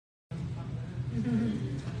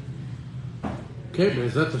Okay,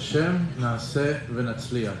 Be'ezrat Hashem, Naaseh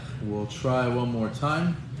v'Natzliach. We'll try one more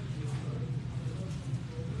time.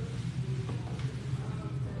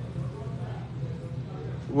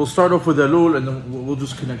 We'll start off with Elul and then we'll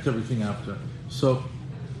just connect everything after. So,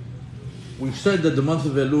 we've said that the month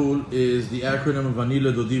of Elul is the acronym of Ani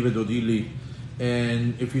Ledodi V'Dodi Li.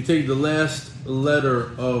 And if you take the last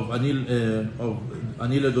letter of Ani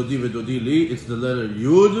Ledodi V'Dodi Li, it's the letter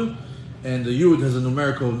Yud. And the Yud has a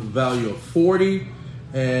numerical value of 40.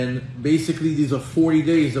 And basically these are 40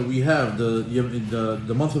 days that we have,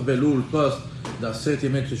 the month of Elul plus the Aset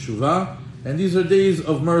Yemei Teshuvah. And these are days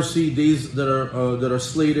of mercy, days that are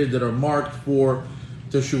slated, that are marked for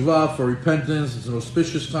Teshuvah, for repentance. It's an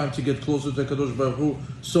auspicious time to get closer to Kadosh Baruch Hu,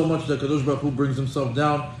 so much that Kadosh Baruch Hu brings himself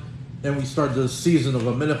down, and we start the season of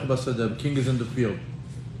HaMelech Basadeh, King is in the field.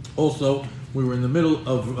 Also, we were in the middle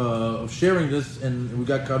of sharing this, and we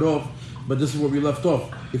got cut off, but this is where we left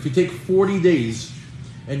off. If you take 40 days,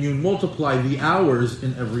 and you multiply the hours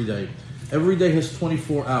in every day has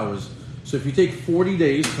 24 hours. So if you take 40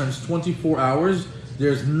 days times 24 hours,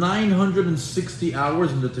 there's 960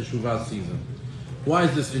 hours in the Teshuvah season. Why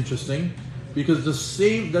is this interesting? Because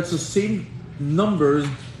that's the same numbers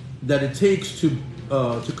that it takes to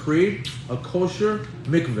create a kosher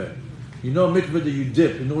mikveh. You know, a mikveh that you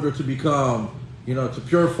dip in order to become, to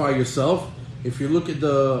purify yourself. If you look at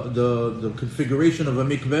the configuration of a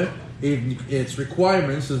mikveh, its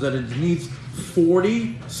requirements is that it needs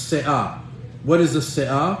 40 se'ah. What is a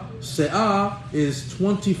se'ah? Se'ah is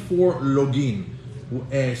 24 login.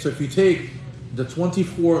 And so if you take the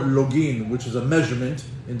 24 login, which is a measurement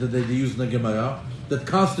in the day they use in the Gemara, that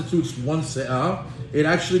constitutes one se'ah, it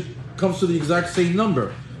actually comes to the exact same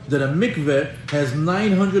number. That a mikveh has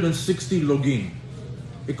 960 login,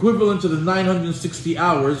 equivalent to the 960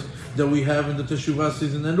 hours that we have in the Teshuvah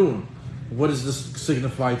season Elul. What does this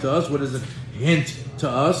signify to us? What does it hint to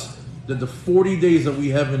us? That the 40 days that we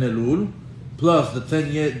have in Elul, plus the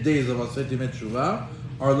 10 days of Aset Yemei Teshuvah,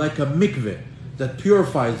 are like a mikveh that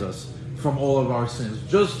purifies us from all of our sins.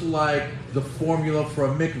 Just like the formula for a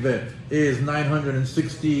mikveh is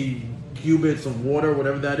 960 cubits of water,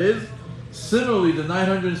 whatever that is, similarly the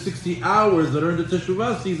 960 hours that are in the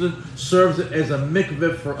Teshuvah season serves as a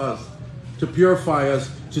mikveh for us, to purify us,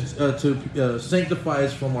 to sanctify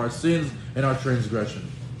us from our sins and our transgression.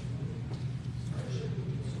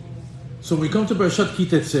 So when we come to Parashat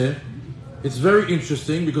TITZE, it's very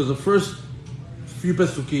interesting because the first few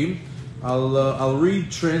pesukim, I'll read,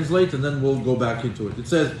 translate, and then we'll go back into it. It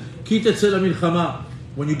says, Ki TITZE lamilchama,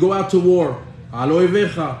 when you go out to war, al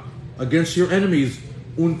oivecha, against your enemies,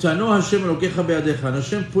 untano Hashem elokecha be'adecha, and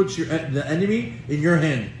Hashem puts the enemy in your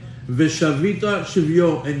hand, v'shavita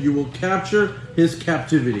shivyo, and you will capture his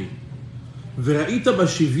captivity. V'ra'ita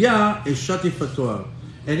b'shivya eshat yifat,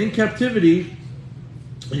 and in captivity,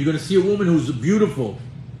 you're going to see a woman who's beautiful.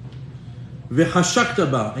 V'chashakta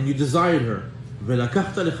ba, and you desired her.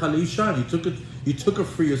 V'lakachta lecha leisha, and you took her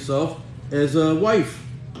for yourself as a wife.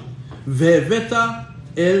 Ve'veta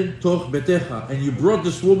el toch betecha, and you brought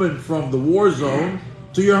this woman from the war zone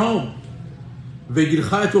to your home.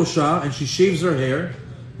 Ve'gilcha et osha, and she shaves her hair.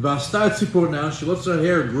 V'asta et tziporna, she lets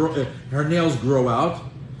her nails grow out.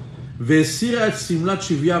 Ve'sira et simlat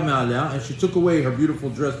shivya me'alea, and she took away her beautiful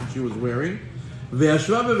dress that she was wearing.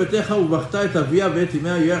 Ve'ashva bebetecha uvachta et avia ve'et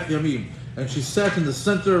imea yach yamim, and she sat in the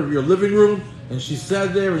center of your living room, and she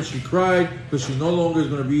sat there and she cried because she no longer is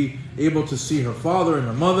going to be able to see her father and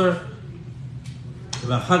her mother.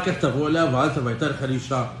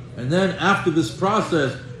 And then after this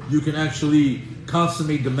process, you can actually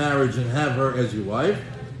consummate the marriage and have her as your wife.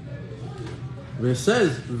 It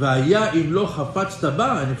says, and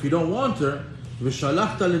if you don't want her,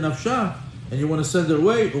 and you want to send her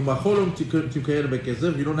away, you don't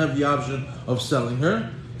have the option of selling her,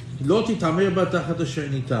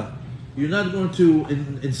 you're not going to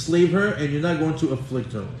enslave her, and you're not going to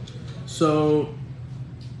afflict her. So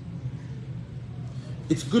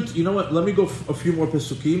it's good. You know what? Let me go a few more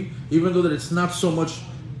pesukim, even though that it's not so much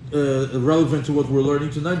relevant to what we're learning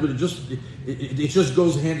tonight, but it just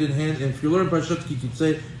goes hand in hand. And if you learn Parashat Ki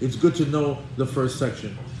TITZE, it's good to know the first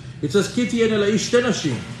section. It says Ki tiyena la'ish shte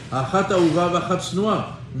nashim, achat ahuva v'achat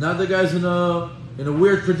tznuah. Now the guy's in a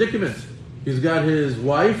weird predicament. He's got his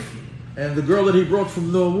wife and the girl that he brought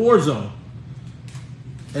from the war zone,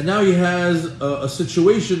 and now he has a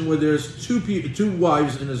situation where there's two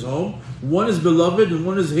wives in his home. One is beloved and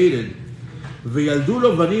one is hated. And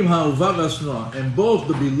both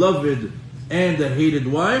the beloved and the hated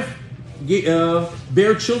wife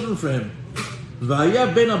bear children for him.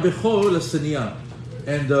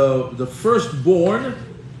 And the firstborn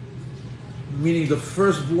meaning the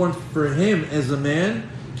firstborn for him as a man,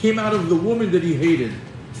 came out of the woman that he hated.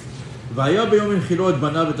 And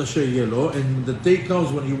the day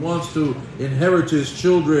comes when he wants to inherit his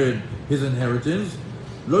children, his inheritance.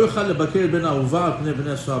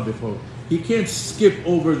 He can't skip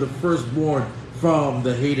over the firstborn from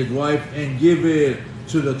the hated wife and give it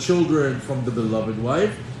to the children from the beloved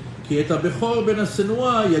wife.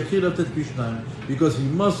 Because he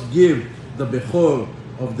must give the Bechor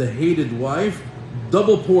of the hated wife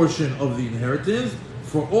double portion of the inheritance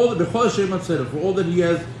for all the for all that he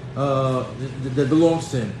has that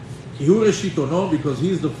belongs to him. Because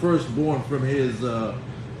he's the firstborn from his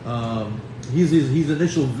his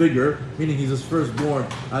initial vigor, meaning he's his firstborn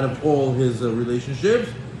out of all his relationships.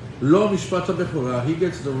 Lo mishpat bechora, he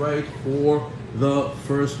gets the right for the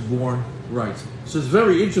firstborn rights. So it's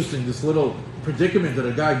very interesting, this little predicament that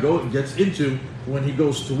a guy gets into when he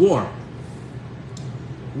goes to war.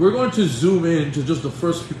 We're going to zoom in to just the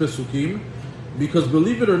first few pesukim, because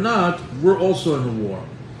believe it or not, we're also in a war.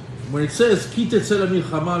 When it says Ki TITZE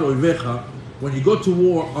Milchama al oivecha, when you go to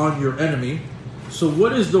war on your enemy, so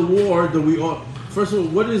what is the war that we are? First of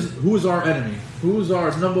all, who is our enemy? Who is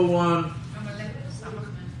our number one?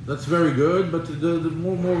 That's very good, but the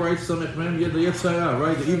more right, Samech Mem, the Yetzirah,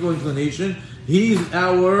 right? The evil inclination. He's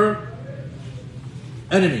our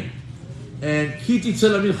enemy. And Ki TITZE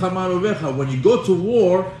Milchama al oivecha, when you go to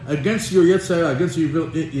war against your Yetzirah, against your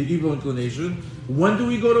evil inclination, when do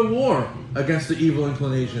we go to war against the evil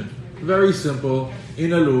inclination? Very simple. In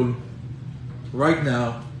Elul, right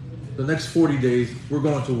now, the next 40 days, we're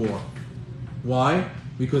going to war. Why?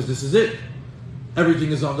 Because this is it.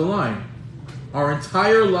 Everything is on the line. Our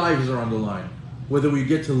entire lives are on the line. Whether we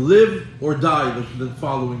get to live or die the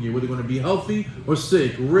following year, whether we're going to be healthy or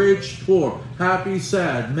sick, rich, poor, happy,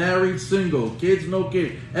 sad, married, single, kids, no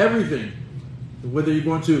kids, everything. Whether you're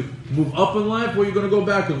going to move up in life or you're going to go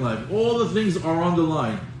back in life. All the things are on the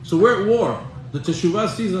line. So we're at war. The Teshuvah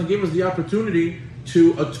season gave us the opportunity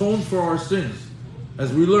to atone for our sins.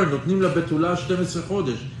 As we learned, the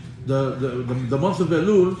month of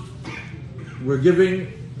Elul,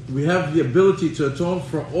 we have the ability to atone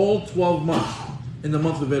for all 12 months in the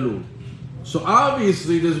month of Elul. So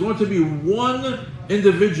obviously there's going to be one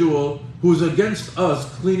individual who's against us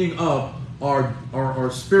cleaning up our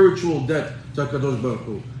spiritual debt to HaKadosh Baruch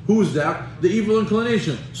Hu. Who's that? The evil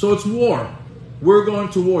inclination. So it's war. We're going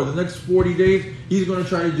to war. The next 40 days, he's going to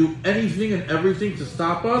try to do anything and everything to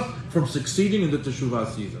stop us from succeeding in the Teshuvah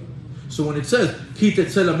season. So when it says, Ki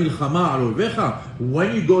TITZE Milchama al oivecha,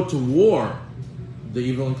 when you go to war, the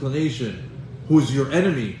evil inclination, who's your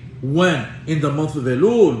enemy, when? In the month of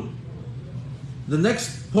Elul. The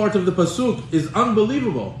next part of the pasuk is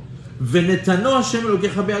unbelievable. V'netano Hashem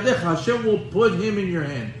Elokecha be'adecha, Hashem will put him in your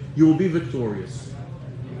hand. You will be victorious.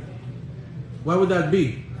 Why would that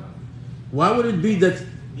be? Why would it be that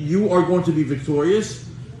you are going to be victorious?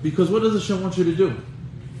 Because what does Hashem want you to do?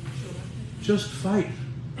 Just fight.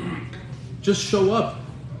 Just show up.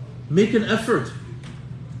 Make an effort.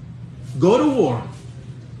 Go to war.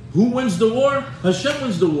 Who wins the war? Hashem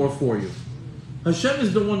wins the war for you. Hashem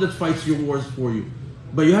is the one that fights your wars for you.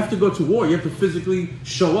 But you have to go to war. You have to physically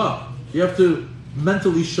show up. You have to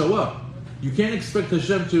mentally show up. You can't expect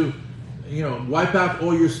Hashem to, wipe out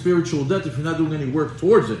all your spiritual debt if you're not doing any work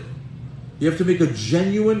towards it. You have to make a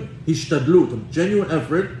genuine hishtadlut, a genuine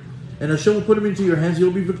effort, and Hashem will put him into your hands.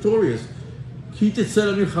 You'll be victorious. When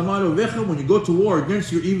you go to war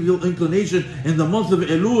against your evil inclination in the month of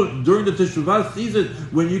Elul, during the Teshuvah season,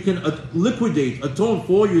 when you can atone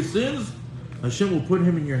for all your sins, Hashem will put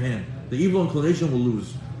him in your hand. The evil inclination will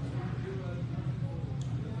lose.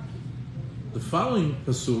 The following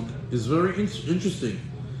pasuk is very interesting.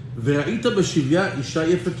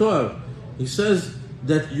 He says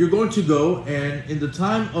that you're going to go, and in the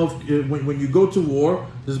time of when you go to war,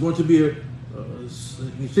 there's going to be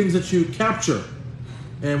things that you capture.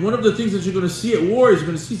 And one of the things that you're going to see at war is you're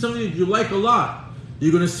going to see something that you like a lot.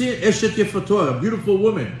 You're going to see an Eshet Yefator, a beautiful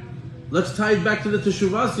woman. Let's tie it back to the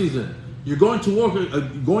Teshuvah season. You're going to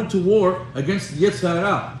war against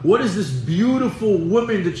Yetzirah. What is this beautiful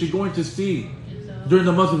woman that you're going to see during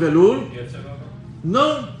the month of Elul?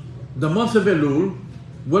 No. The month of Elul,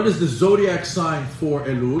 what is the zodiac sign for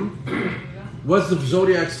Elul? What's the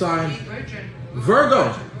zodiac sign?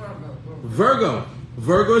 Virgo.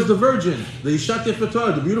 Virgo is the virgin, the Ishat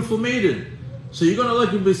Yefatah, the beautiful maiden. So you're going to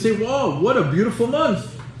look and say, "Wow, what a beautiful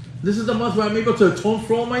month. This is the month where I'm able to atone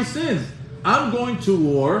for all my sins. I'm going to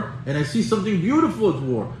war, and I see something beautiful at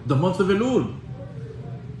war, the month of Elul."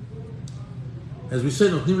 As we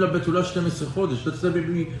said, let's maybe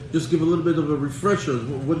just give a little bit of a refresher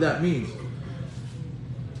of what that means.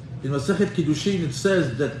 In Masechet Kiddushin, it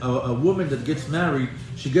says that a woman that gets married,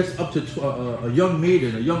 she gets up to a young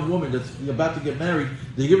maiden, a young woman that's about to get married.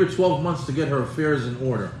 They give her 12 months to get her affairs in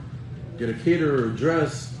order, get a caterer, a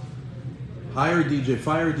dress, hire a DJ,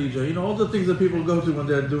 fire a DJ. You know, all the things that people go through when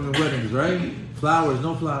they're doing weddings, right? Flowers,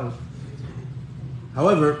 no flowers.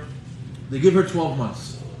 However, they give her 12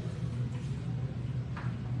 months.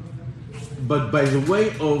 But by the way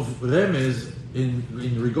of Remez,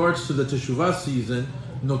 in regards to the Teshuvah season,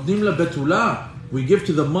 Notnim la Betula, we give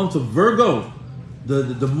to the month of Virgo,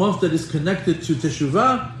 the month that is connected to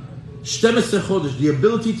Teshuvah, 12 Chodesh, the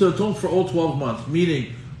ability to atone for all 12 months.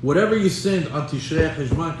 Meaning, whatever you sinned on Tishrei,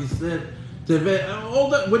 Cheshvan, Kislev, Tevet, all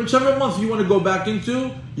that, whichever month you want to go back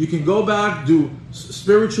into, you can go back, do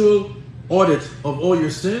spiritual audit of all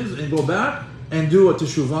your sins, and go back and do a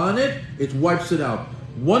Teshuvah on it. It wipes it out.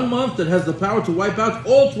 1 month that has the power to wipe out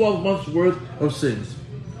all 12 months worth of sins.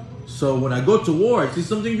 So when I go to war, I see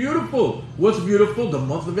something beautiful. What's beautiful? The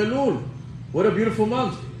month of Elul. What a beautiful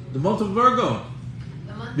month. The month of Virgo.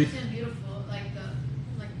 The month isn't beautiful. Like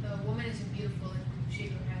the woman isn't beautiful. Like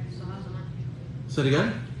shave her head. So how's the month beautiful? Say it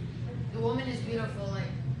again. The woman is beautiful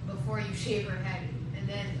like before you shave her head, and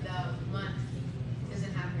then the month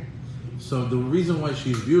doesn't have her. So the reason why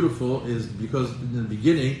she's beautiful is because in the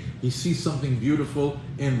beginning he sees something beautiful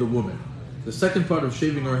in the woman. The second part of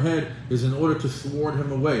shaving her head is in order to thwart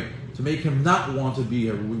him away, to make him not want to be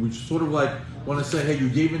here. We sort of like want to say, hey, you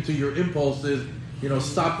gave into your impulses,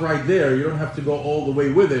 stop right there. You don't have to go all the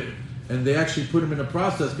way with it. And they actually put him in a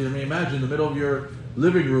process. Can you imagine in the middle of your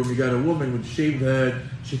living room, you got a woman with shaved head.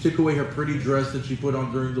 She took away her pretty dress that she put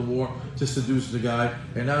on during the war to seduce the guy.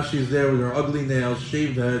 And now she's there with her ugly nails,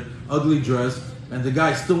 shaved head, ugly dress. And the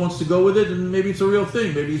guy still wants to go with it, and maybe it's a real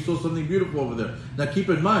thing. Maybe he saw something beautiful over there. Now keep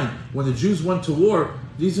in mind, when the Jews went to war,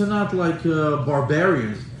 these are not like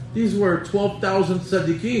barbarians. These were 12,000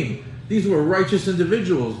 tzaddikim. These were righteous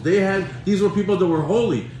individuals. These were people that were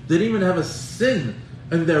holy. They didn't even have a sin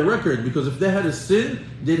in their record, because if they had a sin,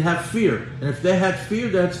 they'd have fear. And if they had fear,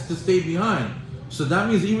 they had to stay behind. So that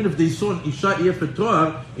means even if they saw an Isha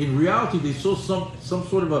Yefetorah, in reality they saw some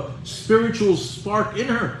sort of a spiritual spark in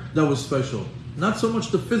her that was special. Not so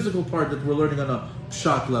much the physical part that we're learning on a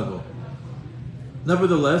pshat level.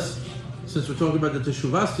 Nevertheless, since we're talking about the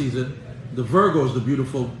Teshuvah season, the Virgo is the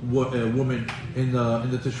beautiful woman in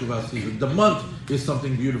the Teshuvah season. The month is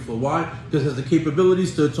something beautiful. Why? Because it has the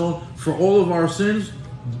capabilities to atone for all of our sins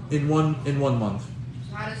in one month.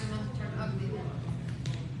 So how does a month turn ugly then?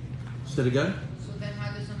 Say it again. So then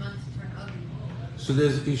how does a month turn ugly? So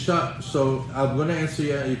there's Isha. So I'm going to answer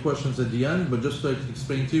your questions at the end, but just to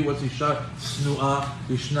explain to you what's Isha Snu'ah,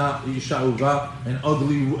 Isha Uva, an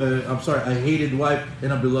ugly, a hated wife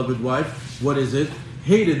and a beloved wife. What is it?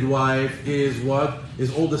 Hated wife is what?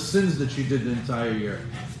 Is all the sins that she did the entire year.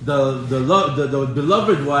 The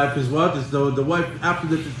beloved wife is what? Is the wife after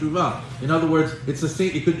the Teshuvah. In other words, it's the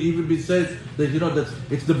same. It could even be said that that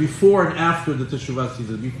it's the before and after the Teshuvah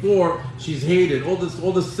season. Before, she's hated. All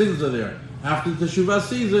the sins are there. After the Teshuvah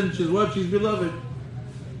season, she's what? She's beloved.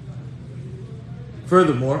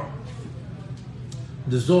 Furthermore,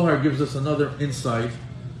 the Zohar gives us another insight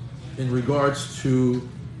in regards to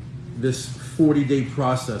this 40-day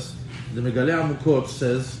process. The Megaleh Amukot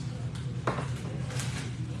says,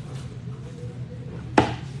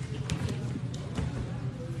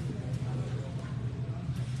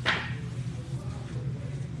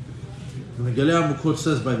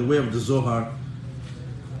 by the way of the Zohar,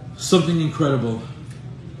 something incredible.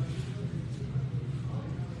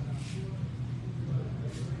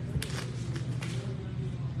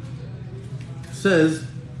 It says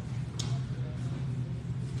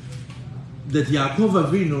that Yaakov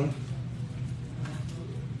Avinu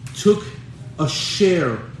took a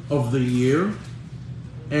share of the year,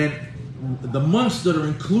 and the months that are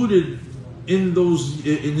included in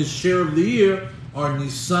his share of the year are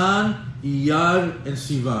Nisan, Iyar, and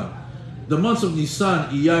Sivan. The months of Nisan,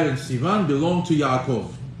 Iyar, and Sivan belong to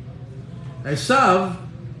Yaakov. Esav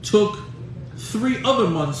took 3 other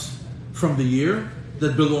months from the year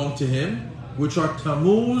that belong to him, which are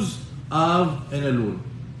Tammuz, Av, and Elul.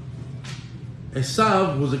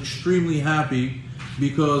 Esav was extremely happy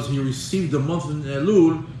because he received the month in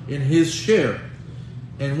Elul in his share.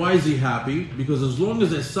 And why is he happy? Because as long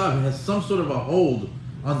as Esav has some sort of a hold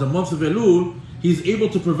on the month of Elul, he's able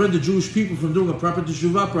to prevent the Jewish people from doing a proper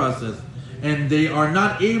teshuvah process. And they are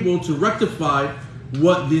not able to rectify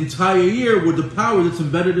what the entire year with the power that's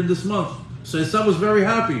embedded in this month. So Esav was very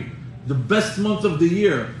happy. The best month of the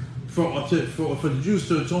year for the Jews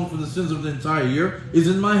to atone for the sins of the entire year is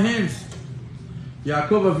in my hands.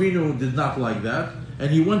 Yaakov Avinu did not like that,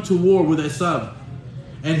 and he went to war with Esav.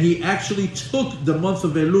 and he actually took the month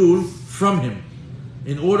of Elul from him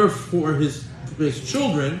in order for his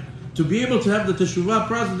children to be able to have the teshuvah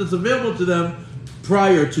process that's available to them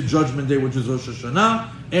prior to Judgment Day, which is Rosh Hashanah,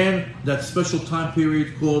 and that special time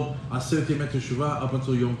period called Aseret Yemei Teshuvah up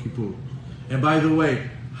until Yom Kippur. And by the way,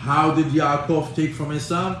 how did Yaakov take from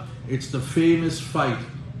Esav? It's the famous fight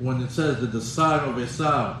when it says that the son of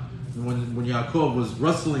Esav, when Yaakov was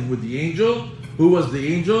wrestling with the angel. Who was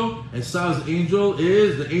the angel? Esav's angel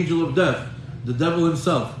is the angel of death, the devil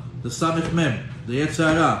himself, the Samech Mem, the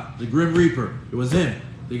Yetzer Hara, the Grim Reaper. It was him.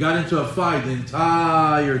 They got into a fight the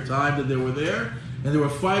entire time that they were there, and they were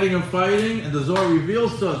fighting and fighting, and the Zohar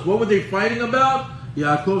reveals to us, what were they fighting about?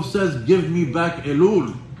 Yaakov says, give me back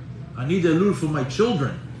Elul. I need Elul for my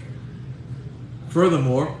children.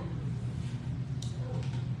 Furthermore,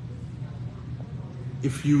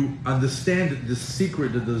 if you understand the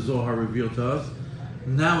secret that the Zohar revealed to us,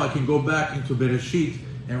 now I can go back into Bereshit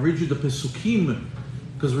and read you the Pesukim.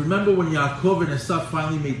 Because remember when Yaakov and Esav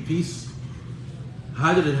finally made peace?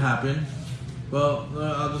 How did it happen? Well,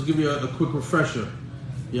 I'll just give you a quick refresher.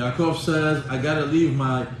 Yaakov says, I got to leave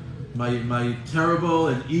my terrible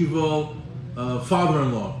and evil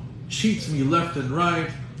father-in-law. Cheats me left and right,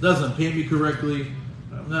 doesn't pay me correctly.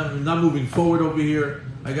 I'm not moving forward over here.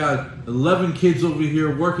 I got 11 kids over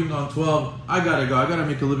here working on 12. I gotta go. I gotta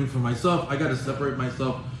make a living for myself. I gotta separate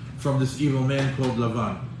myself from this evil man called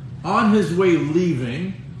Lavan. On his way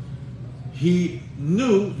leaving, he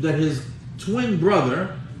knew that his twin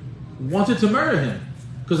brother wanted to murder him.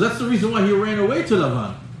 Because that's the reason why he ran away to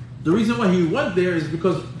Lavan. The reason why he went there is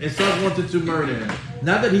because Esav wanted to murder him.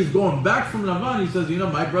 Now that he's going back from Lavan, he says,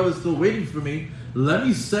 my brother's still waiting for me. Let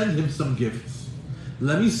me send him some gifts.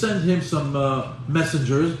 Let me send him some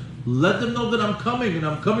messengers. Let them know that I'm coming, and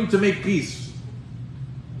I'm coming to make peace.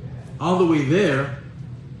 On the way there,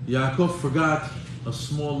 Yaakov forgot a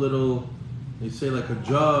small little, they say like a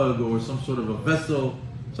jug or some sort of a vessel,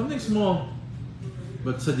 something small.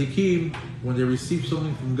 But tzaddikim, when they receive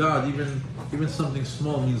something from God, even something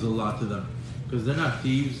small means a lot to them. Because they're not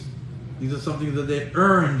thieves. These are something that they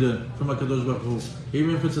earned from HaKadosh Baruch Hu.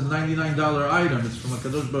 Even if it's a $99 item, it's from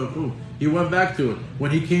HaKadosh Baruch Hu. He went back to it.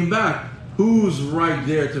 When he came back, who's right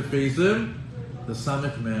there to face him? The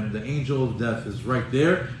Samech Mem, the angel of death, is right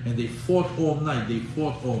there. And they fought all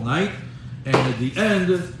night. And at the end,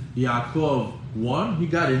 Yaakov won. He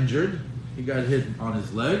got injured. He got hit on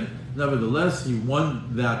his leg. Nevertheless, he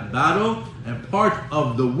won that battle. And part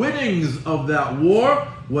of the winnings of that war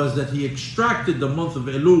was that he extracted the month of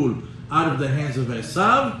Elul out of the hands of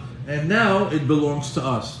Esav, and now it belongs to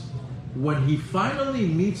us. When he finally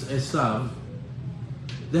meets Esav,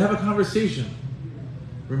 they have a conversation.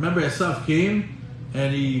 Remember, Esav came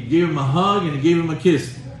and he gave him a hug and he gave him a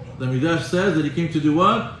kiss. The Midrash says that he came to do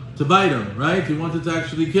what? To bite him, right? He wanted to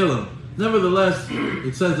actually kill him. Nevertheless,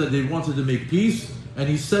 it says that they wanted to make peace, and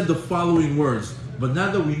he said the following words. But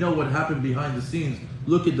now that we know what happened behind the scenes,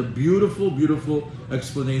 look at the beautiful, beautiful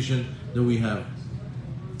explanation that we have.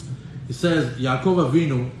 He says, Yaakov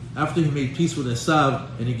Avinu, after he made peace with Esav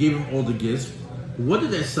and he gave him all the gifts, what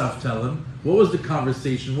did Esav tell him? What was the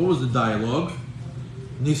conversation? What was the dialogue?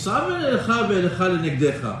 He says,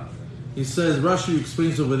 Rashi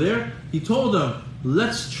explains over there, he told them,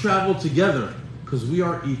 let's travel together because we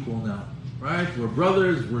are equal now. Right? We're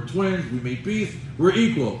brothers, we're twins, we made peace, we're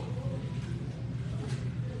equal.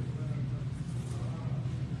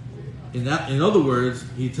 In other words,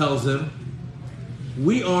 he tells him,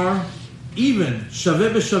 we are even,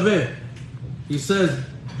 shaveh b'shaveh. He says,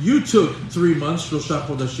 you took 3 months, 3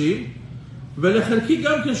 chodashim, velechelki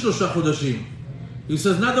gam ken 3 chodashim. He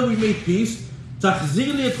says, now that we made peace,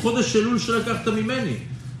 tachzir li et chodesh Elul shelakachta mimeni.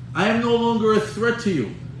 I am no longer a threat to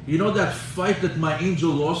you. You know that fight that my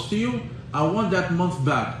angel lost to you? I want that month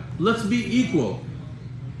back. Let's be equal.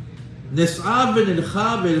 Nes'av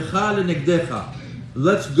v'nilcha v'elcha lenegdecha.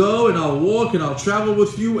 Let's go and I'll walk and I'll travel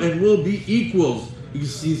with you and we'll be equals.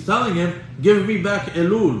 He's telling him, give me back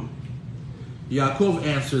Elul. Yaakov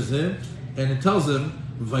answers him and it tells him,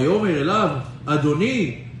 Vayomer elav,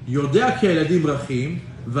 Adoni, yodea ki ha'eladim rachim,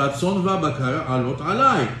 v'atzon v'abakar alot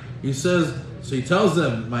alai. He says, so he tells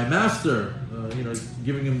them, my master,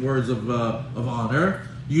 giving him words of honor,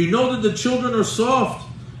 you know that the children are soft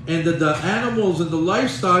and that the animals and the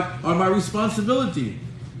livestock are my responsibility.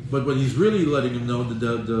 But what he's really letting him know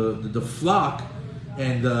that the flock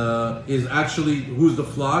and is actually, who's the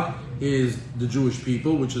flock? Is the Jewish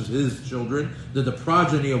people, which is his children. That the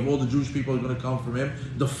progeny of all the Jewish people is going to come from him.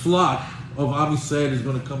 The flock of Am Yisrael is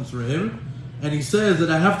going to come through him. And he says that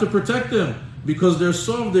I have to protect them because they're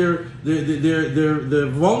soft, they're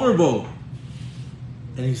vulnerable.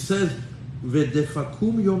 And he says,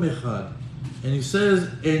 v'defakum yom echad. And he says,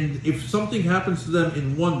 and if something happens to them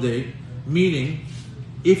in one day, meaning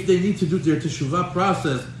if they need to do their teshuvah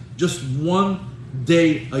process just one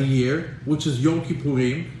day a year, which is Yom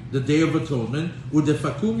Kippurim, the Day of Atonement,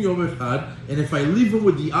 udefakum yom echad, and if I leave them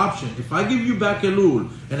with the option, if I give you back Elul,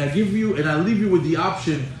 and I leave you with the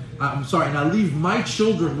option, and I leave my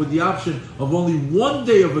children with the option of only one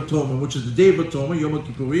day of atonement, which is the Day of Atonement, Yom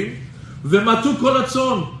Kippurim, v'matu kol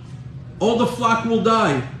hatzon, all the flock will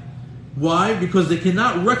die. Why? Because they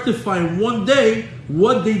cannot rectify in one day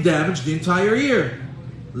what they damaged the entire year.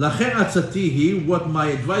 Lachen atzatihi, what my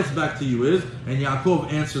advice back to you is, and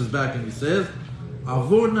Yaakov answers back and he says,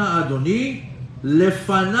 Avorna Adoni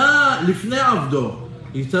lifnei avdo.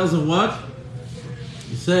 He tells him what?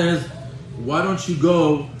 He says, why don't you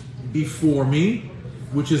go before me,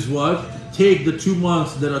 which is what? Take the 2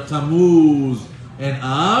 months that are Tammuz and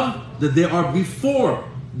Av, that they are before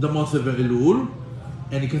the month of Elul.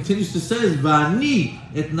 And he continues to say, Va'ani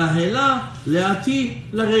et nahela le'ati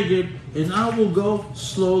laregel. And I will go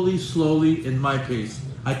slowly, slowly in my pace.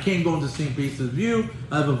 I can't go in the same pace as you.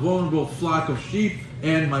 I have a vulnerable flock of sheep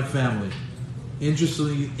and my family.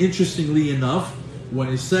 Interestingly enough, when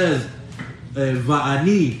it says,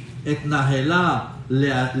 Va'ani et nahela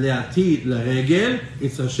le'ati laregel,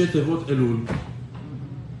 it's a shetevot elul.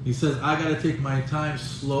 He says, I got to take my time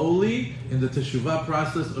slowly in the teshuvah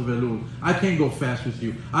process of Elul. I can't go fast with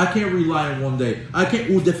you. I can't rely on one day. I can't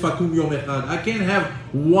udefakum yom echad. I can't have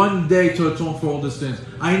one day to atone for all the sins.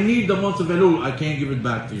 I need the month of Elul. I can't give it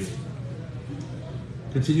back to you.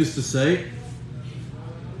 Continues to say,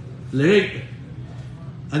 and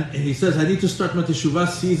he says, I need to start my teshuvah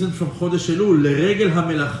season from Chodesh Elul. Leregel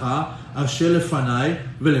hamelacha asher lefanai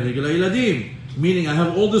veleregel ha'iladim. Meaning I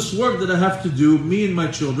have all this work that I have to do, me and my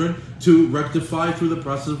children, to rectify through the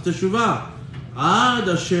process of teshuvah. Ad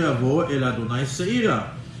asher avo el Adonai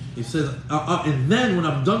seira. He says, and then when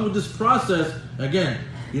I'm done with this process, again,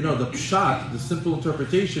 you know, the pshat, the simple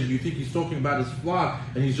interpretation, you think he's talking about his flock,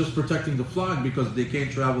 and he's just protecting the flock because they can't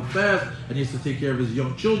travel fast, and he has to take care of his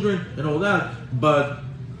young children and all that. But,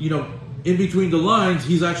 you know, in between the lines,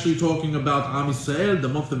 he's actually talking about Am Yisrael, the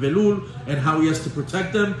month of Elul, and how he has to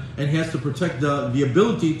protect them, and he has to protect the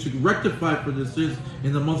ability to rectify for the sins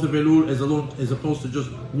in the month of Elul as opposed to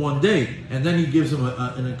just one day. And then he gives him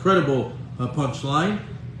an incredible punchline,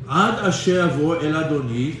 Ad asher avo el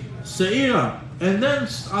Adoni seira. And then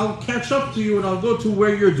I'll catch up to you and I'll go to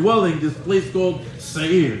where you're dwelling, this place called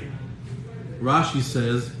Seir. Rashi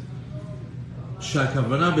says, he says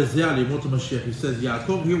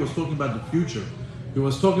Yaakov here was talking about the future. He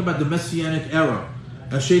was talking about the Messianic era.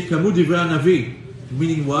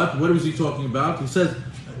 Meaning what? What was he talking about? He says,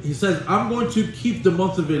 I'm going to keep the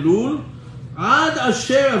month of Elul up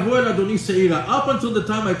until the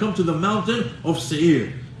time I come to the mountain of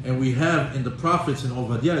Seir. And we have in the prophets in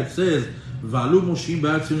Obadiah, it says, He says,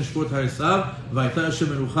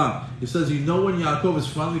 you know when Yaakov is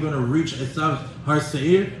finally going to reach Esav's Har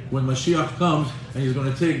Seir, when Mashiach comes and he's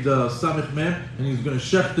going to take the Samech Mem and he's going to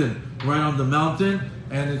shecht him right on the mountain,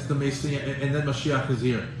 and it's the Messiah, and then Mashiach is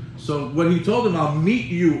here. So when he told him, I'll meet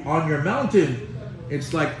you on your mountain,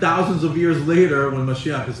 it's like thousands of years later when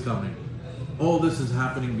Mashiach is coming. All this is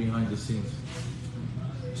happening behind the scenes.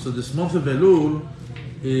 So this month of Elul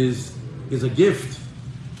is a gift.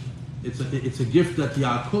 It's a gift that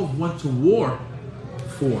Yaakov went to war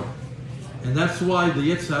for. And that's why the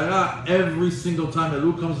Yetzer Hara, every single time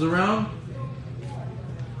Elul comes around,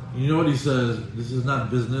 you know what he says? This is not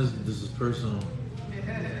business, this is personal.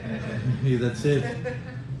 That's it.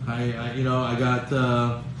 I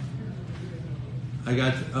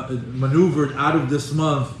got maneuvered out of this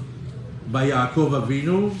month by Yaakov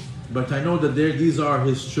Avinu, but I know that these are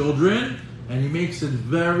his children, and he makes it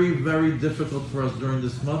very, very difficult for us during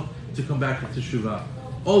this month to come back to Teshuvah.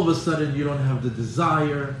 All of a sudden you don't have the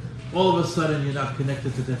desire. All of a sudden you're not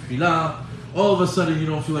connected to Tefillah. All of a sudden you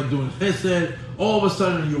don't feel like doing chesed. All of a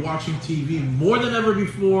sudden you're watching TV more than ever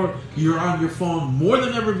before. You're on your phone more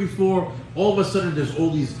than ever before. All of a sudden there's all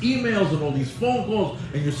these emails and all these phone calls,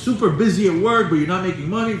 and you're super busy at work, but you're not making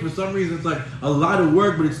money. For some reason it's like a lot of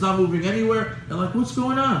work, but it's not moving anywhere. And like, what's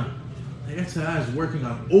going on? The Yetzer Hara is working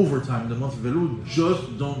on overtime in the month of Elul.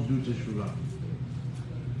 Just don't do Teshuvah.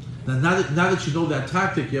 Now that you know that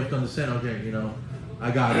tactic, you have to understand, okay, you know,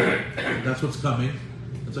 I got it. That's what's coming.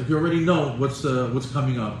 It's like you already know what's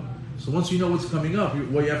coming up. So once you know what's coming up,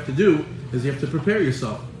 what you have to do is you have to prepare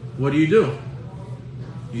yourself. What do? You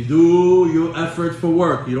do your effort for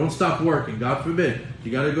work. You don't stop working. God forbid.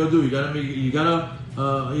 You gotta go do. You gotta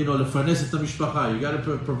lefanes et hamishpacha. You gotta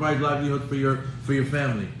provide livelihood for your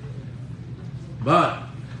family. But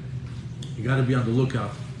You got to be on the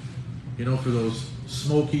lookout, for those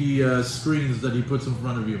smoky screens that he puts in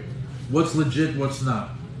front of you. What's legit, what's not.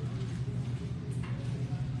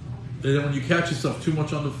 And then when you catch yourself too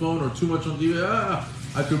much on the phone or too much on TV,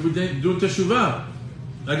 I could be doing teshuvah.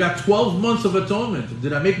 I got 12 months of atonement.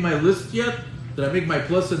 Did I make my list yet? Did I make my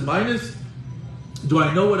plus and minus? Do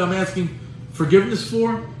I know what I'm asking forgiveness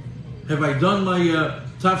for? Have I done my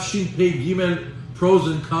Tafshin Pei Gimel pros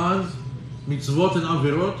and cons, mitzvot and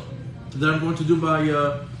avirot that I'm going to do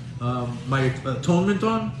my atonement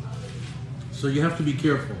on? So you have to be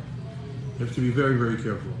careful. You have to be very, very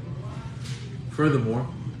careful. Furthermore,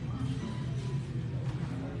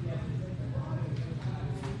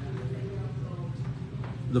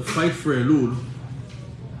 the fight for Elul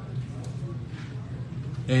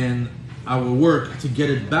and our work to get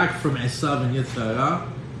it back from Esav and Yetzirah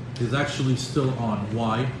is actually still on.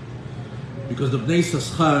 Why? Because the Bnei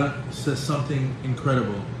Yisachar says something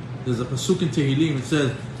incredible. There's a pasuk in Tehillim. It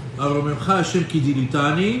says, "Aromemcha Hashem ki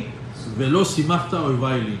dilitani velo simachta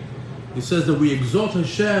oivai li." It says that we exalt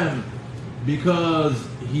Hashem because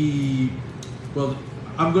He. Well,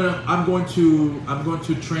 I'm going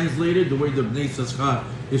to translate it the way the Bnei Yisachar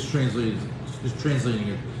is translating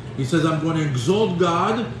it. He says, "I'm going to exalt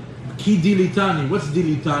God ki dilitani." What's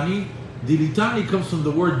dilitani? Dilitani comes from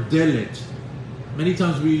the word delet. Many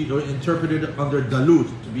times we interpret it under dalut,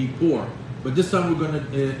 to be poor. But this time we're going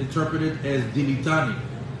to interpret it as dilitani.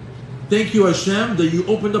 Thank you, Hashem, that you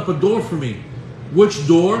opened up a door for me. Which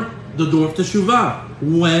door? The door of Teshuvah.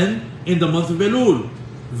 When? In the month of Elul.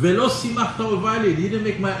 Velo simachta oivali. He didn't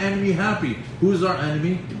make my enemy happy. Who's our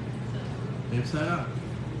enemy? Yetzirah.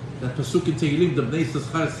 That pasuk in Tehillim, the Bnei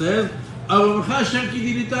Yisachar says,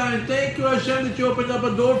 thank you, Hashem, that you opened up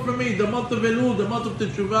a door for me, the month of Elul, the month of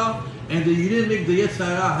Teshuvah, and that you didn't make the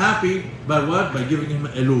Yetzirah happy by what? By giving him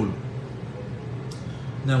Elul.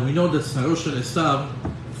 Now we know that Saro shel Esav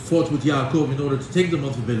fought with Yaakov in order to take the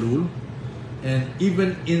month of Elul, and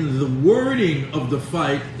even in the wording of the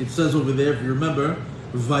fight, it says over there, if you remember,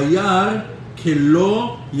 Vayar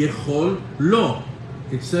kelo yechol lo.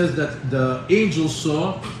 It says that the angel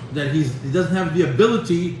saw that he doesn't have the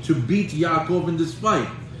ability to beat Yaakov in this fight.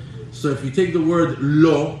 So if you take the word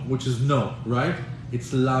lo, which is no, right?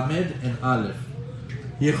 It's lamed and aleph.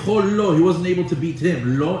 Yechol lo, he wasn't able to beat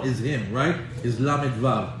him. Lo is him, right? Is lamed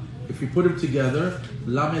vav. If you put them together,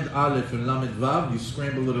 lamed aleph and lamed vav, you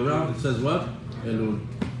scramble it around, it says what? Elul.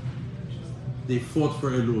 They fought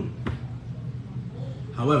for Elul.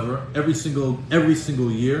 However, every single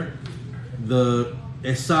year, the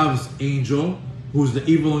Esav's angel, who's the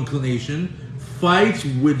evil inclination, fights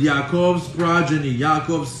with Yaakov's progeny,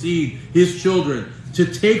 Yaakov's seed, his children, to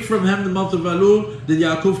take from him the month of Elul that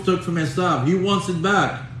Yaakov took from Esav. He wants it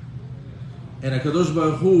back. And HaKadosh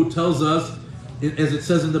Baruch Hu tells us, as it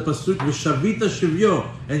says in the pasuk, "V'shavita shivyo,"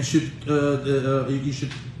 and you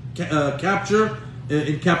should capture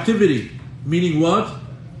in captivity. Meaning what?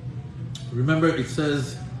 Remember, it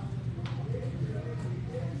says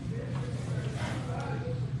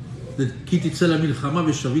that TITZE Sharone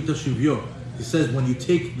Lankry. He says when you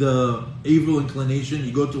take the evil inclination,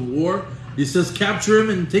 you go to war. He says capture him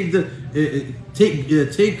and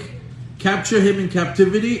capture him in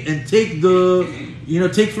captivity and take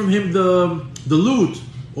from him the loot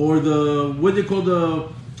or the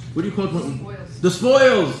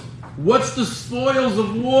spoils. What's the spoils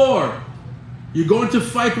of war? You're going to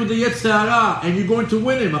fight with the Yetzirah and you're going to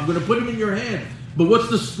win him. I'm going to put him in your hand. But what's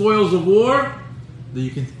the spoils of war? That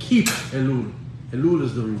you can keep Elul. Elul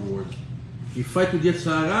is the reward. You fight with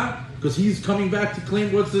Yetzirah because he's coming back to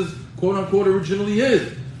claim what's his quote-unquote originally his.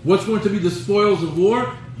 What's going to be the spoils of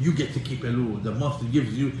war? You get to keep Elul, the month that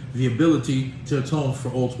gives you the ability to atone for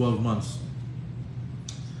all 12 months.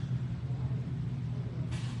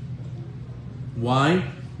 Why?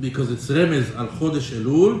 Because it's remez al chodesh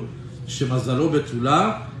Elul, shemazalo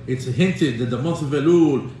betula. It's hinted that the month of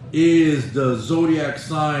Elul is the zodiac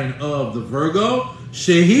sign of the Virgo.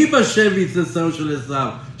 Shehi b'shevi tzesar shel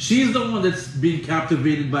Esav. She's the one that's being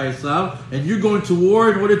captivated by Esav, and you're going to war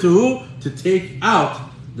in order to who? To take out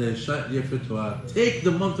the Yefet Torah. Take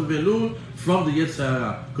the month of Elul from the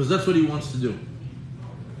Yetzirah, because that's what he wants to do.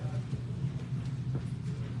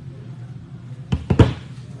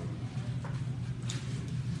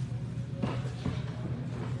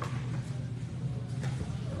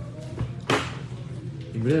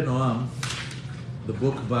 Imre Noam, the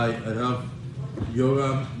book by Rav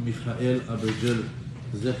Yoram Michael Abergel,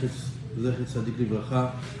 Zecher Tzadik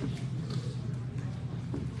Livracha,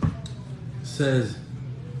 says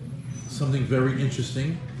something very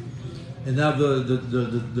interesting. And now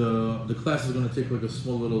the class is going to take like a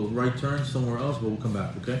small little right turn somewhere else, but we'll come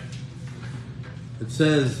back, okay? It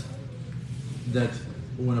says that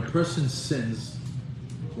when a person sins,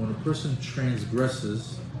 when a person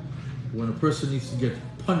transgresses, when a person needs to get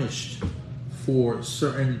punished for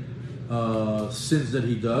certain sins that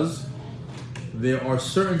he does, there are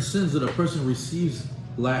certain sins that a person receives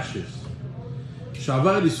lashes. There's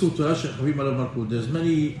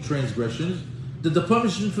many transgressions that the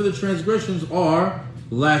punishment for the transgressions are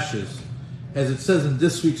lashes. As it says in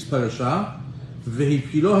this week's parasha, that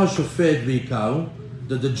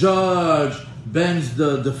the judge bends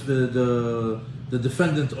the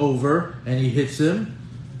defendant over and he hits him.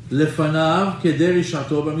 And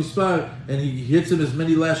he hits him as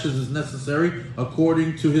many lashes as necessary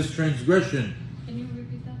according to his transgression. Can you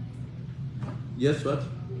repeat that? Yes, what?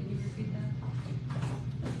 Can you repeat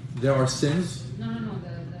that? There are sins. No.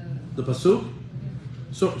 The pasuk.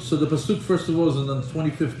 So the pasuk, first of all, is in the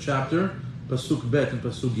 25th chapter, pasuk bet and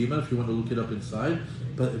pasuk gimel. If you want to look it up inside,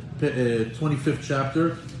 25th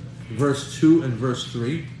chapter, verse 2 and verse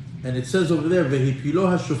 3, and it says over there, "Vehipilo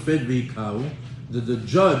hashofet veikau," that the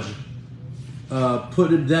judge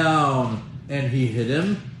put him down and he hit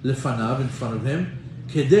him lefanav, in front of him,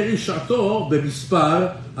 kederi shato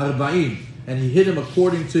bemispar arba'im, and he hit him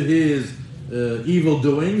according to his evil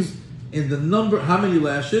doings in the number. How many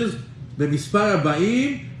lashes? Bemispar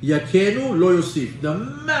arba'im yakenu lo yosif.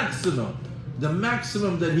 The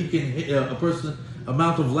maximum that he can hit a person,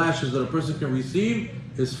 amount of lashes that a person can receive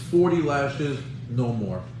is 40 lashes, no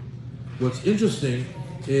more. What's interesting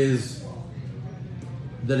is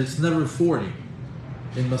that it's never 40.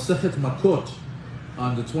 In Masechet Makot,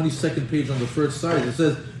 on the 22nd page on the first side, it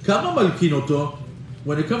says, Kama malkinoto.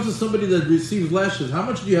 When it comes to somebody that receives lashes, how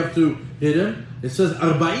much do you have to hit him? It says,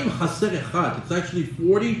 40 chaser echad. It's actually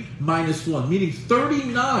 40 minus 1, meaning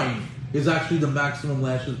 39 is actually the maximum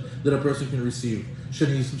lashes that a person can receive.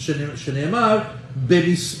 Shene'emar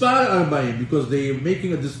bemispar 40, because they are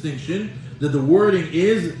making a distinction that the wording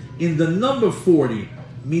is in the number 40.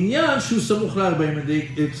 Minyan shu samuch la-40, and they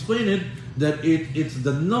explain it that it's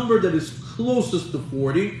the number that is closest to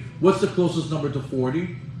 40. What's the closest number to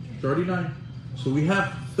 40? 39. So we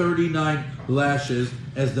have 39 lashes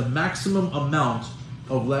as the maximum amount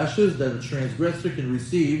of lashes that a transgressor can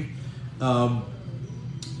receive when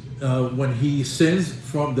he sins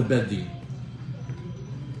from the Beddin.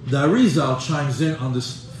 The Arizal chimes in on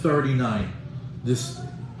this 39. This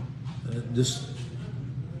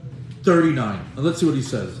 39. And let's see what he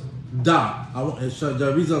says. The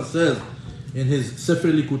Arizal says in his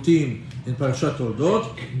Sefer Likutim in Parashat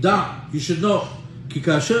Toldot, you should know, כי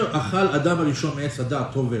כאשר אכל אדם הראשון מעץ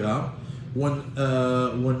הדעת טוב ורע, when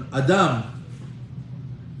Adam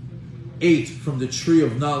ate from the tree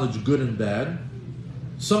of knowledge, good and bad,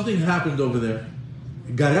 something happened over there.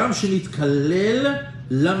 גרם שנתקלל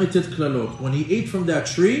למתת קללות. When he ate from that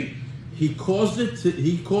tree, he caused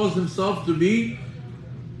himself to be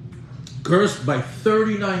cursed by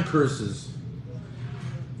 39 curses.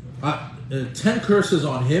 10 curses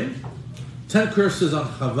on him, 10 curses on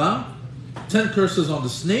Chava, 10 curses on the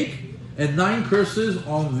snake, and 9 curses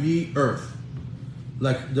on the earth.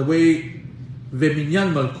 Like the way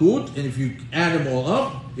Veminyan Malkut, and if you add them all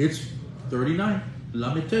up, it's 39.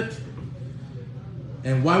 Lamitet.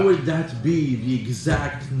 And why would that be the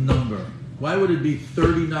exact number? Why would it be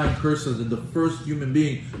 39 curses in the first human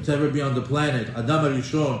being to ever be on the planet, Adam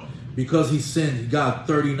HaRishon? Because he sinned, he got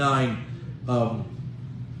 39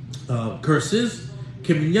 curses.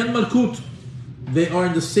 Keminyan Malkut. They are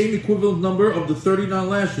in the same equivalent number of the 39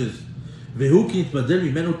 lashes. And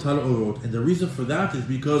the reason for that is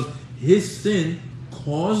because his sin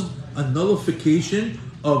caused a nullification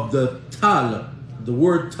of the tal. The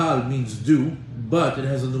word tal means do, but it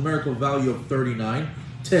has a numerical value of 39.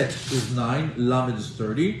 Tet is 9, lamed is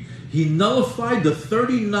 30. He nullified the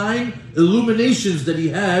 39 illuminations that he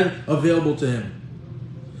had available to him.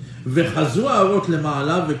 And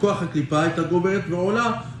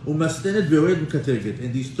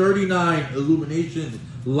these 39 illuminations,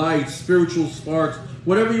 lights, spiritual sparks,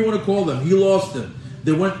 whatever you want to call them, he lost them.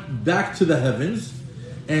 They went back to the heavens,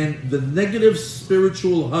 and the negative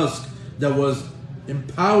spiritual husk that was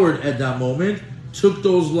empowered at that moment took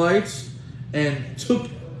those lights and took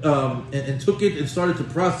it and started to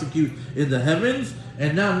prosecute in the heavens.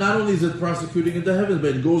 And now not only is it prosecuting in the heavens,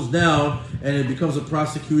 but it goes down and it becomes a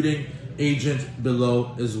prosecuting agent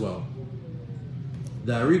below as well.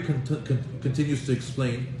 The Ari continues to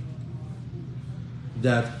explain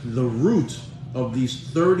that the root of these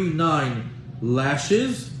 39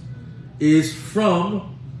 lashes is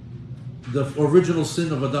from the original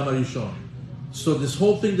sin of Adam HaRishon. So this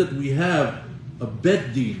whole thing that we have, a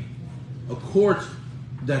bet din, a court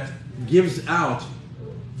that gives out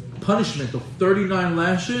punishment of 39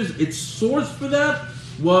 lashes, its source for that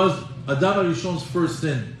was Adam HaRishon's first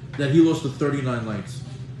sin, that he lost the 39 lights.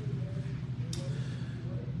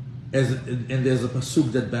 And there's a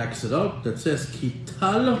pasuk that backs it up that says, Ki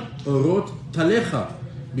tal orot talecha,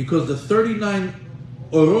 because the 39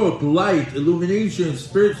 orot, light, illumination,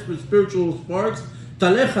 spiritual sparks,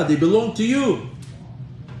 talecha, they belong to you.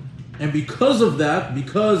 And because of that,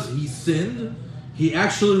 because he sinned, he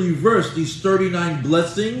actually reversed these 39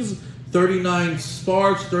 blessings, 39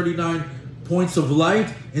 sparks, 39 points of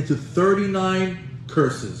light into 39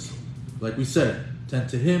 curses. Like we said, 10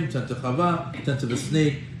 to him, 10 to Chava, 10 to the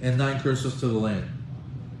snake, and 9 curses to the land.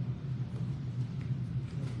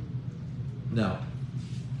 Now,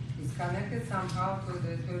 It's connected somehow to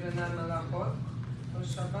the 39 Malachot for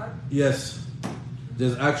Shabbat? yes,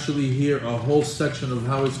 there's actually here a whole section of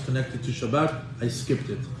how it's connected to Shabbat. I skipped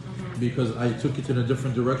it because I took it in a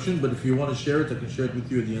different direction, but if you want to share it, I can share it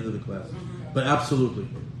with you at the end of the class. But absolutely.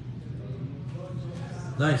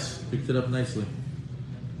 Nice, picked it up nicely.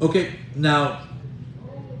 Okay, now,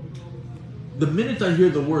 the minute I hear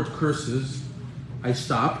the word curses, I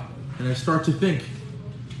stop and I start to think,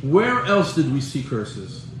 where else did we see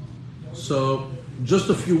curses? So, just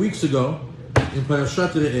a few weeks ago, in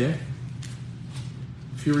PARASHAT Re'eh,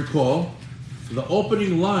 if you recall, the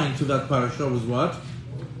opening line to that parasha was what?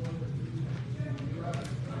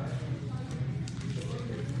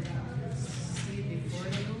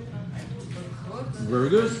 Very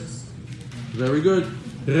good. Very good.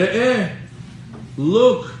 Re'eh,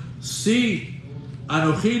 look, see,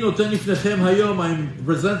 Anochi noten lifnechem hayom, I'm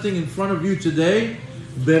presenting in front of you today,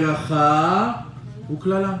 beracha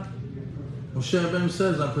uklala. Moshe Rabbeinu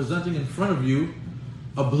says, I'm presenting in front of you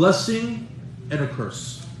a blessing and a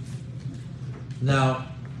curse. Now,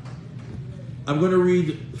 I'm going to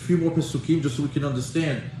read a few more pesukim just so we can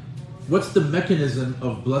understand what's the mechanism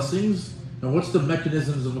of blessings and what's the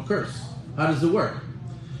mechanisms of a curse. How does it work?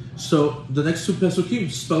 So the next two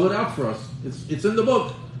pesukim spell it out for us. It's in the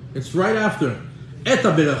book. It's right after. Et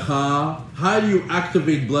beracha. How do you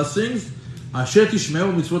activate blessings? Asher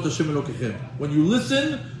tishmeu mitzvot Hashem Elokechem. When you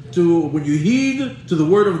listen to, when you heed to the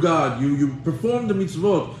word of God, you perform the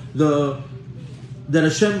mitzvot that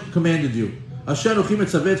Hashem commanded you. Asher anochi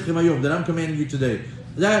metzaveh etchem hayom, that I'm commanding you today.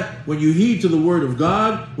 That when you heed to the word of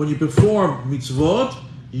God, when you perform mitzvot,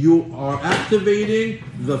 you are activating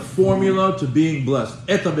the formula to being blessed.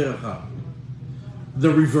 Et beracha. The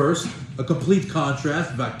reverse, a complete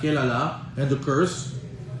contrast, vakel ala, and the curse.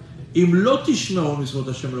 Im lo tishmeu mitzvot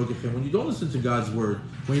Hashem Elokechem. When you don't listen to God's word,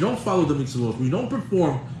 when you don't follow the mitzvot, when you don't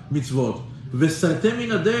perform mitzvot, v'sartem min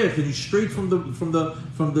haderech, and you stray from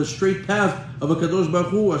the straight path of HaKadosh Baruch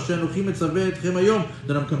Hu, Asher anochi metzaveh etchem hayom,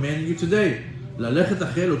 that I'm commanding you today. Lalechet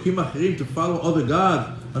achei elokim acherim, to follow other gods,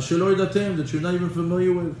 asher lo yadatem, that you're not even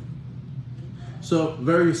familiar with. So,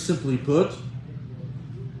 very simply put,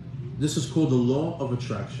 this is called the law of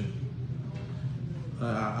attraction.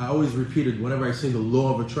 I always repeat it whenever I say the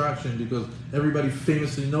law of attraction because everybody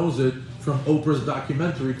famously knows it from Oprah's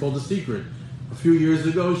documentary called The Secret. A few years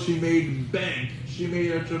ago, she made bank. She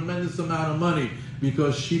made a tremendous amount of money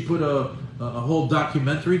because she put a whole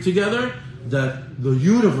documentary together that the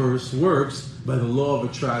universe works by the law of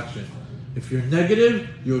attraction. If you're negative,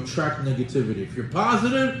 you attract negativity. If you're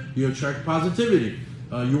positive, you attract positivity.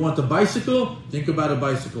 You want a bicycle? Think about a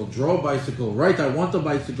bicycle. Draw a bicycle. Write, I want a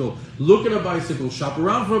bicycle. Look at a bicycle. Shop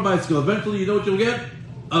around for a bicycle. Eventually, you know what you'll get?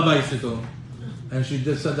 A bicycle. And she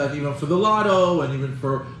just said that even for the lotto and even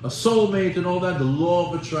for a soulmate and all that, the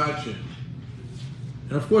law of attraction.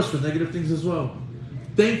 And of course, for negative things as well.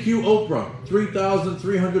 Thank you, Oprah.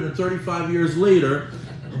 3,335 years later,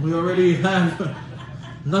 we already have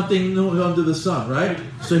nothing new under the sun, right?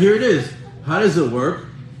 So here it is. How does it work?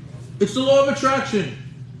 It's the law of attraction.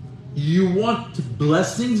 You want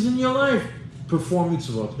blessings in your life? Perform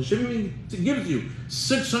mitzvot. Hashem even gives you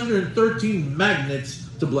 613 magnets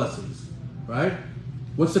to blessings, right?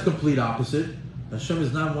 What's the complete opposite? Hashem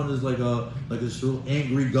is not one that's like this real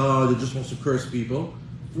angry God that just wants to curse people.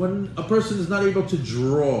 When a person is not able to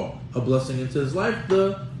draw a blessing into his life,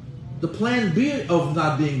 the plan B of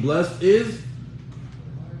not being blessed is,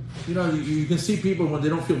 you can see people when they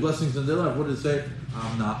don't feel blessings in their life. What do they say?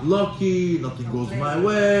 I'm not lucky. Nothing goes my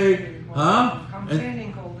way.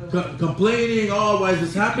 Complaining. Complaining. Oh, why is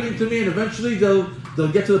this happening to me? And eventually they'll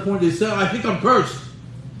get to the point they say, I think I'm cursed.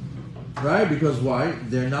 Right? Because why?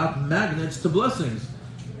 They're not magnets to blessings.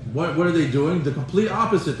 What are they doing? The complete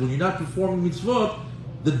opposite. When you're not performing mitzvot,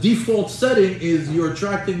 the default setting is you're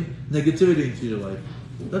attracting negativity into your life.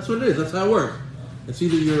 That's what it is. That's how it works. It's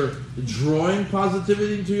either you're drawing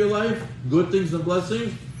positivity into your life, good things and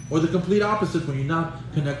blessings, or the complete opposite when you're not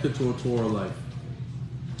connected to a Torah life.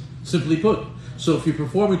 Simply put, so if you're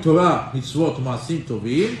performing Torah, mitzvot, maasim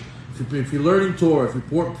tovim, if you're learning Torah, if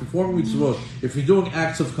you're performing mitzvot, if you're doing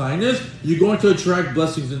acts of kindness, you're going to attract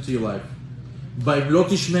blessings into your life. By lo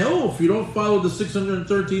tishmeu, if you don't follow the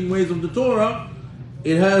 613 ways of the Torah,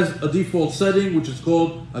 it has a default setting which is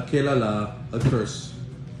called a kelala, a curse.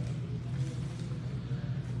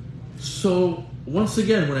 So once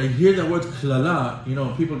again, when I hear that word kelala,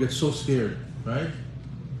 people get so scared, right?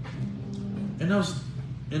 And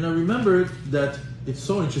I remembered that it's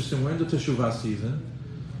so interesting. We're in the Teshuvah season,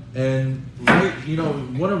 and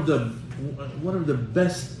one of the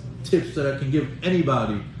best tips that I can give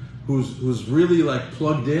anybody who's really like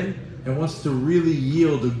plugged in and wants to really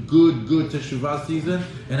yield a good Teshuvah season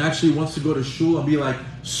and actually wants to go to shul and be like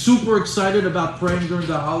super excited about praying during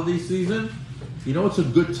the holiday season. It's a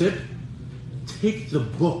good tip? Take the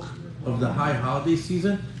book of the high holiday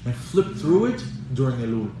season and flip through it during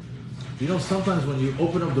Elul. Sometimes when you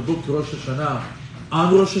open up the book to Rosh Hashanah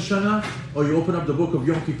on Rosh Hashanah, or you open up the book of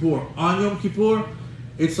Yom Kippur on Yom Kippur,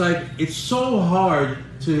 it's so hard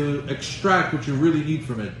to extract what you really need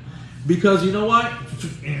from it. Because you know what?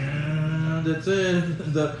 That's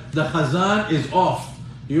it. The Chazan is off.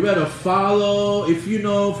 You better follow, if you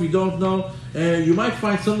know, if you don't know. And you might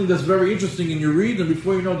find something that's very interesting in your read, and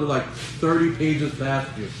before you know, they're like 30 pages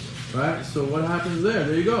past you. Right? So what happens there?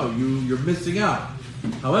 There you go. You're missing out.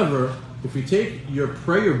 However, if you take your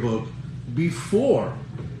prayer book before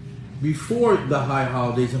the high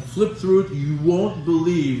holidays and flip through it, you won't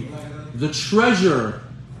believe the treasure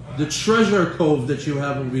cove that you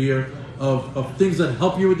have over here of things that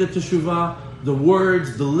help you with the teshuvah, the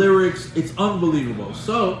words, the lyrics. It's unbelievable.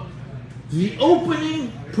 So, the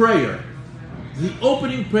opening prayer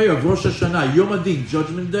of Rosh Hashanah, Yom Adin,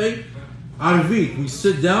 Judgment Day, Arvit, we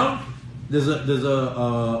sit down. There's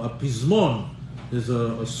a pizmon, there's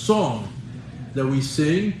a song that we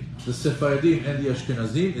sing, the Sephardim and the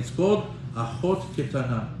Ashkenazim. It's called Achot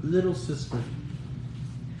Ketana, little sister.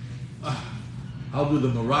 I'll do the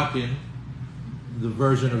Moroccan, the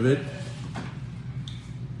version of it.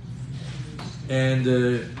 And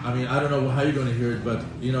I don't know how you're going to hear it, but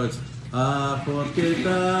it's Achot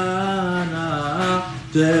Ketana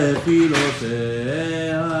Tefilotea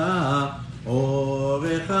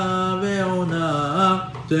Orecha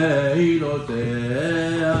Ve'ona Tehilotea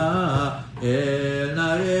El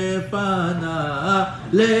Narefana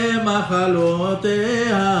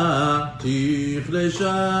Lemachalotea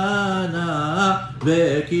Tifleshana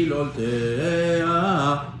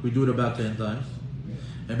Ve'kiloltea. We do it about 10 times.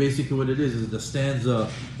 And basically what it is the stanza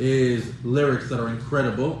is lyrics that are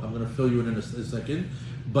incredible. I'm going to fill you in a second.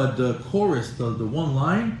 But the chorus, the one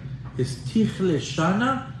line, is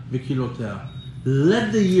Tifleshana Ve'kiloltea.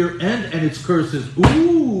 Let the year end and its curses.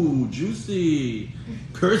 Ooh, juicy.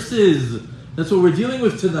 Curses. That's what we're dealing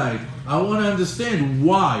with tonight. I want to understand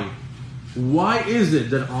why. Why is it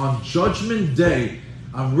that on Judgment Day,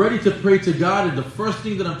 I'm ready to pray to God, and the first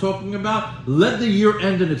thing that I'm talking about, let the year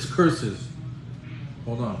end and its curses.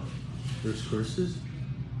 Hold on. There's curses?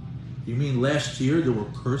 You mean last year there were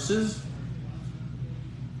curses?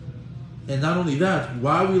 And not only that,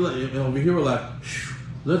 why we over here we're like,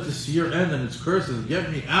 let this year end and its curses. Get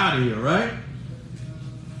me out of here, right?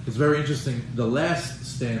 It's very interesting. The last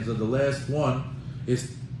stanza, the last one,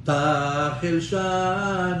 is Tachel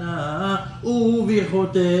Shana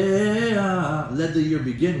Uvichotea. Let the year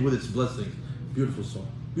begin with its blessings. Beautiful song.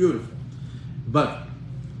 Beautiful. But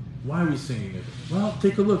why are we singing it? Well,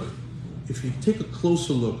 take a look. If you take a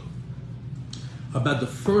closer look about the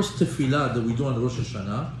first tefillah that we do on Rosh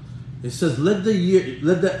Hashanah, it says, let the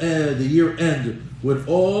year end with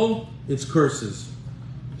all its curses.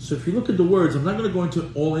 So if you look at the words, I'm not going to go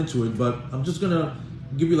all into it, but I'm just going to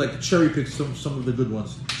give you cherry pick some of the good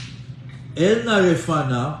ones. El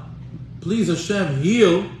Narefana, please Hashem,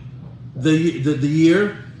 heal the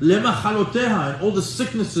year, Lemachaloteha, and all the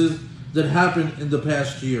sicknesses that happened in the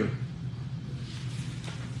past year.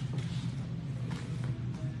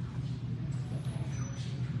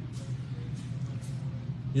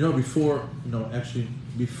 Before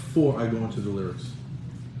I go into the lyrics,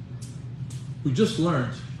 we just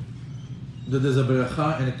learned that there's a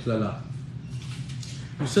beracha and a klala.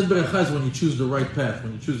 We said beracha is when you choose the right path,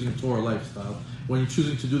 when you're choosing a Torah lifestyle, when you're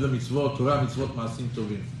choosing to do the mitzvot, Torah, mitzvot, maasim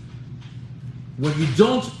tovim. When you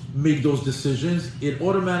don't make those decisions, it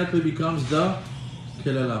automatically becomes the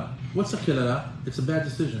kelala. What's a kelala? It's a bad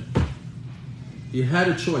decision. You had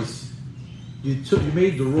a choice. You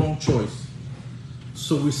made the wrong choice.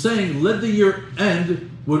 So we're saying, let the year end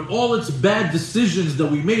with all its bad decisions that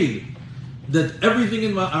we made, that everything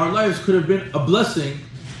in our lives could have been a blessing,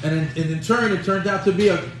 And in turn, it turned out to be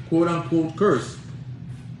a quote-unquote curse.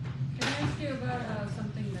 Can I ask you about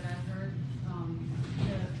something that I heard?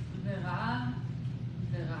 וראה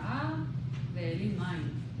והעלים מים.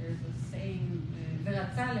 There's a saying,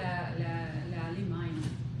 ורצה להעלים מים.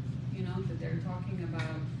 You know, that they're talking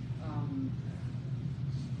about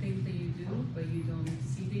things that you do, but you don't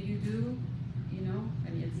see that you do, you know,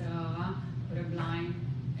 and it's put a blind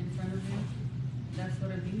in front of you. That's what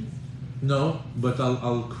it means? No, but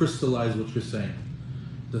I'll crystallize what you're saying.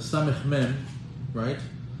 The Samech Mem, right?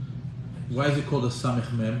 Why is it called a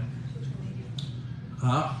Samech Mem?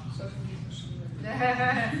 Huh?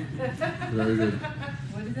 Very good.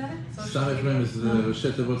 What is that? Samech Mem is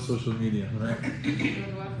Roshei Tevot social media, right?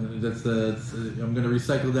 That's I'm going to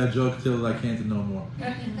recycle that joke till I can't no more.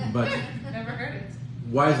 But Never heard it.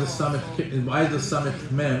 why is the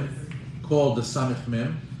Samech Mem called the Samech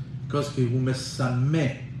Mem? Because he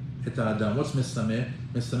mesameh et ha'adam. What's mesameh?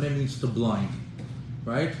 Mesameh means to blind,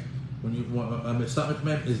 right? When you Samech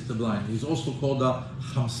Mem is the blind. He's also called a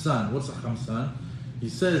Chamsan. What's a Chamsan? He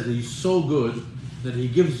says that he's so good that he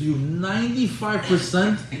gives you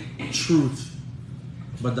 95% truth,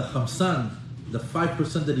 but the Chamsan, the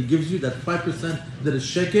 5% that he gives you, that 5% that is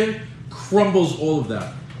sheker, crumbles all of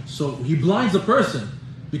that. So he blinds a person,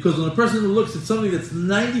 because when a person looks at something that's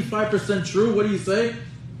 95% true, what do you say?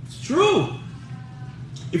 It's true.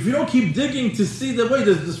 If you don't keep digging to see that, wait,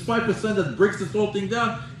 there's this 5% that breaks this whole thing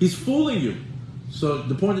down, he's fooling you. So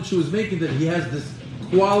the point that she was making, that he has this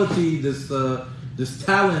quality, this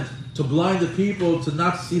talent to blind the people to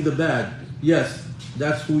not see the bad. Yes,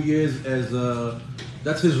 that's who he is,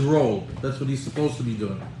 that's his role. That's what he's supposed to be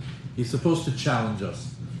doing. He's supposed to challenge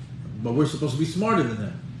us. But we're supposed to be smarter than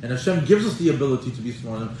him. And Hashem gives us the ability to be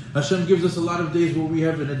smarter than him. Hashem gives us a lot of days where we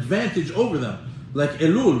have an advantage over them. Like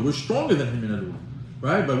Elul, we're stronger than him in Elul.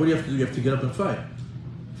 Right? But what do you have to do? You have to get up and fight.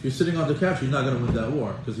 If you're sitting on the couch, you're not going to win that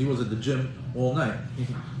war, because he was at the gym all night.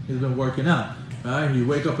 He's been working out. Right? You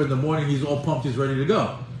wake up in the morning, he's all pumped, he's ready to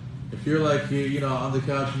go. If you're like, on the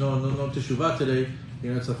couch, no teshuvah today,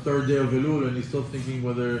 it's a third day of Elul, and he's still thinking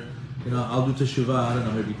whether, I'll do teshuvah, I don't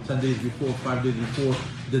know, maybe 10 days before, 5 days before,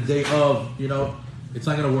 the day of, it's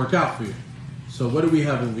not going to work out for you. So what do we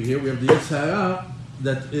have over here? We have the Yitzhara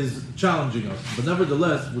that is challenging us. But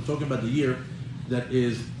nevertheless, we're talking about the year that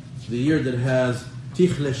is the year that has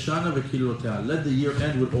Tichle Shana v'Kilotea. Let the year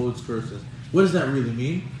end with all its curses. What does that really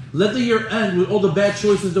mean? Let the year end with all the bad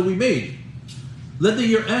choices that we made. Let the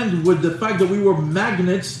year end with the fact that we were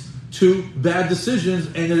magnets to bad decisions,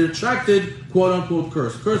 and it attracted quote-unquote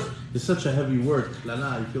curse. Curse is such a heavy word.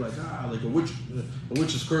 You feel like a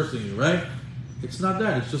witch is cursing you, right? It's not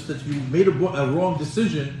that. It's just that you made a wrong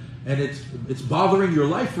decision, and it's bothering your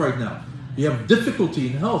life right now. You have difficulty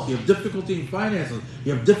in health. You have difficulty in finances.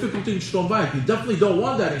 You have difficulty in shlom bayit. You definitely don't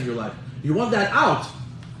want that in your life. You want that out.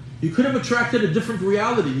 You could have attracted a different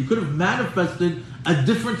reality. You could have manifested a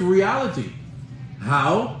different reality.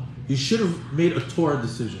 How? You should have made a Torah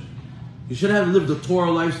decision. You should have lived a Torah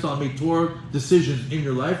lifestyle, made Torah decisions in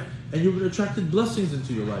your life, and you would have attracted blessings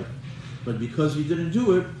into your life. But because you didn't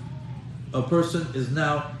do it, a person is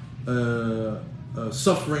now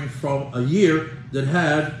suffering from a year that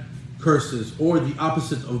had curses, or the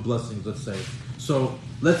opposite of blessings, let's say. So,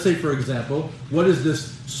 let's say, for example, what is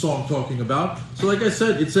this song talking about? So, like I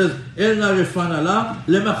said, it says,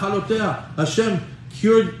 Hashem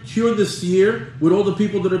cured this year with all the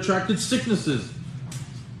people that attracted sicknesses.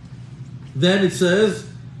 Then it says,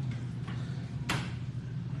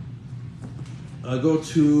 I go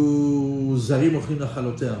to Zarim Ochim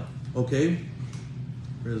Nachalotea. Okay?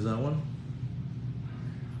 Where's that one?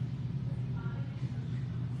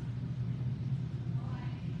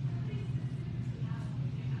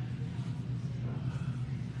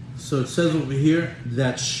 So it says over here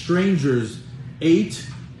that strangers ate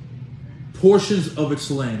portions of its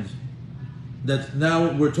land. That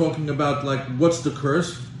now we're talking about, like, what's the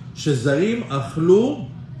curse? Shezarim achlu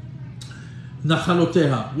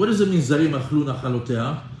nachaloteha. What does it mean, zarim achlu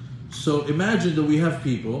nachaloteha? So imagine that we have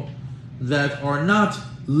people that are not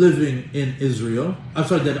living in Israel.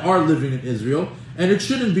 That are living in Israel, and it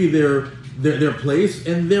shouldn't be their place,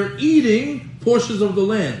 and they're eating portions of the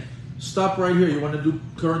land. Stop right here. You want to do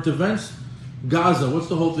current events? Gaza. What's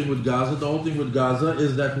the whole thing with Gaza? The whole thing with Gaza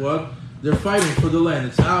is that what? They're fighting for the land.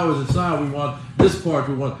 It's ours. It's not. We want this part.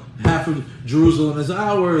 We want half of Jerusalem is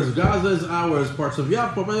ours. Gaza is ours. Parts of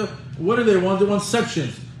Yafa. What do they want? They want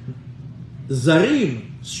sections.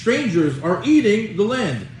 Zarim, strangers, are eating the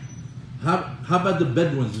land. How about the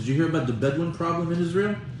Bedouins? Did you hear about the Bedouin problem in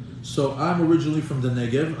Israel? So I'm originally from the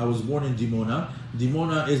Negev. I was born in Dimona.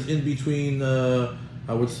 Dimona is in between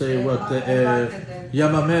I would say what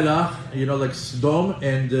Yam HaMelach, like Sodom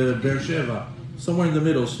and Beersheba, somewhere in the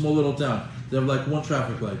middle, small little town. They have like one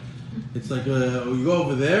traffic light. It's like you go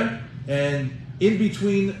over there, and in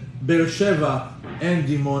between Beersheba and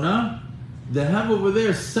Dimona, they have over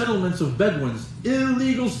there settlements of Bedouins,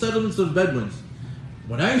 illegal settlements of Bedouins.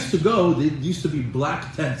 When I used to go, there used to be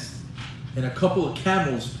black tents and a couple of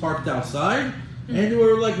camels parked outside, and they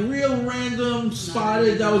were like real random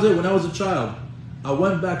spotted. That was it. When I was a child, I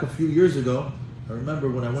went back a few years ago. I remember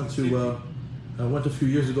when I went a few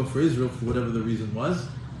years ago for Israel for whatever the reason was,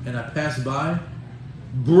 and I passed by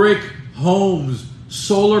brick homes,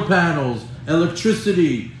 solar panels,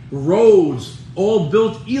 electricity, roads, all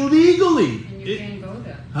built illegally. And you can't go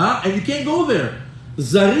there. And you can't go there.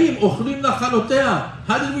 Zarim ochlim nachalotea.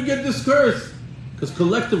 How did we get this curse? Because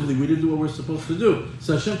collectively we didn't do what we're supposed to do.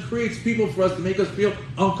 So Hashem creates people for us to make us feel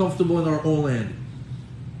uncomfortable in our own land.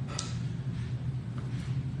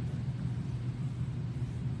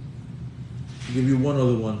 I'll give you one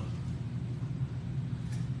other one.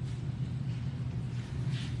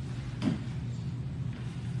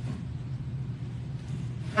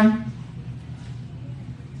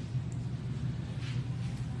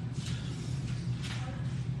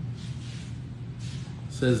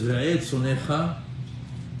 It says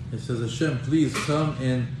it says Hashem, please come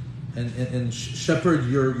and shepherd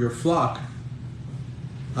your flock.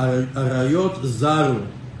 Arayot zaru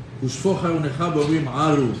ushfoch harunecha b'orim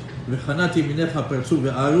aru v'chanati minecha pertzu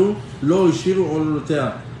ve'aru lo ishiru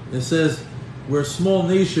ololotea. It says we're a small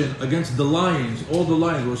nation against the lions, all the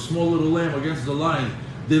lions. We're a small little lamb against the lions.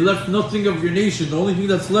 They left nothing of your nation. The only thing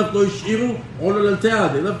that's left, lo ishiru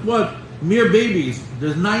ololotea. They left what? Mere babies.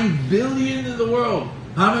 There's 9 billion in the world.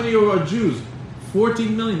 How many are Jews?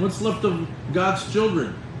 14 million. What's left of God's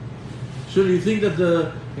children? Should you think that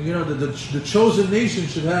the chosen nation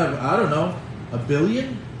should have, I don't know, 1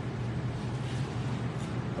 billion?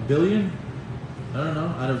 1 billion? I don't know.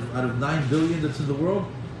 Out of 9 billion that's in the world?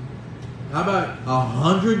 How about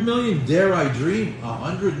 100 million? Dare I dream?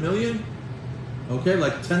 100 million? Okay,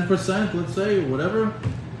 like 10%, let's say, or whatever.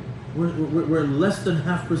 We're less than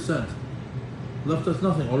 0.5%. Left us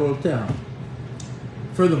nothing.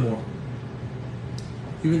 Furthermore,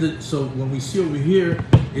 so when we see over here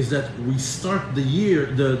is that we start the year,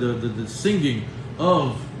 the singing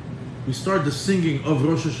of Rosh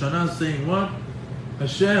Hashanah saying what?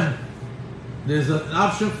 Hashem, there's an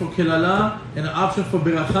option for Kilala and an option for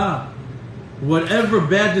Beracha. Whatever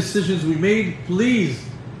bad decisions we made, please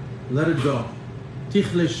let it go.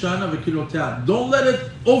 Tichle Shana v'kilotea. Don't let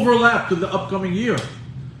it overlap to the upcoming year.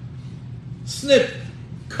 Snip,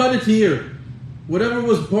 cut it here. Whatever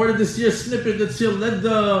was part of this year, snip it this year. Let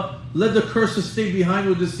the curses stay behind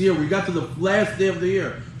with this year. We got to the last day of the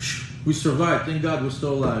year. We survived. Thank God we're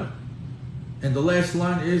still alive. And the last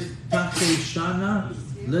line is Tachle Shana.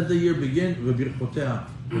 Let the year begin. V'birchotea.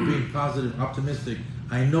 We're being positive, optimistic.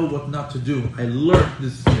 I know what not to do. I learned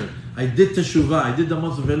this year. I did teshuvah. I did the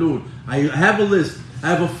month of Elul. I have a list. I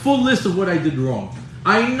have a full list of what I did wrong.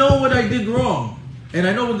 I know what I did wrong. And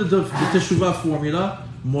I know what the teshuvah formula.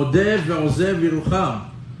 Modeh ve'ozeh v'yirucham.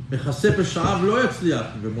 Mechaseh pesha'av lo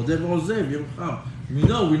yatzliach. Ve'modeh ve'ozeh v'yirucham. We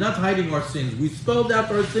know we're not hiding our sins. We spelled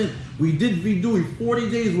out our sins. We did vidui. 40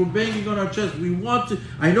 days we're banging on our chest. We want to.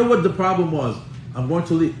 I know what the problem was. I'm going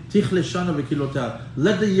to leave. Tichle shana v'kilotah.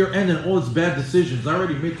 Let the year end and all its bad decisions. I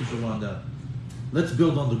already made teshuvah on that. Let's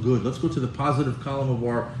build on the good. Let's go to the positive column of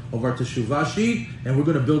our teshuvah sheet, and we're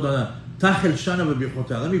going to build on that. Tachel shana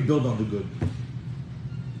v'birchotah. Let me build on the good.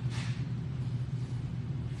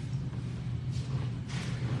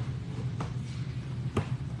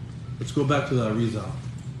 Let's go back to the Arizal.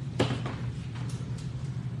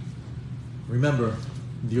 Remember,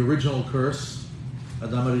 the original curse,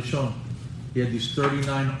 Adam HaRishon, he had these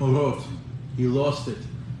 39 orot. He lost it.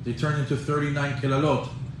 They turned into 39 kilalot,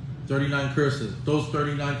 39 curses. Those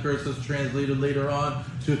 39 curses translated later on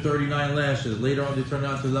to 39 lashes. Later on they turned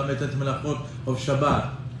out to Lametet Melachot of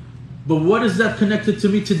Shabbat. But what is that connected to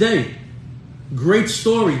me today? Great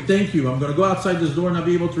story, thank you. I'm going to go outside this door and I'll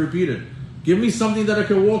be able to repeat it. Give me something that I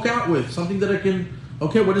can walk out with. Something that I can,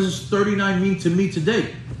 okay, what does this 39 mean to me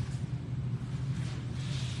today?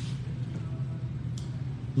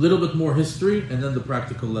 A little bit more history and then the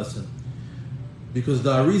practical lesson. Because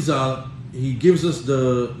the Arizal, he gives us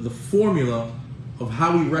the formula of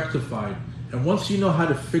how we rectified. And once you know how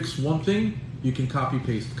to fix one thing, you can copy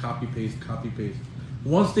paste, copy paste, copy paste.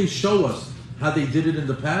 Once they show us how they did it in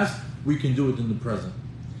the past, we can do it in the present.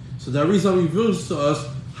 So the Arizal reveals to us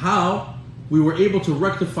how we were able to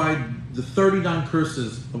rectify the 39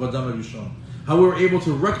 curses of Adam HaRishon. How we were able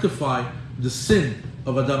to rectify the sin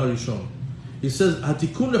of Adam HaRishon. He says,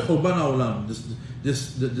 "Hatikun lechorban haolam."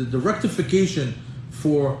 The rectification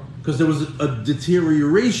because there was a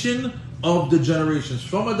deterioration of the generations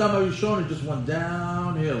from Adam HaRishon. It just went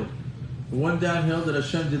downhill. It went downhill that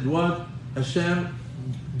Hashem did what? Hashem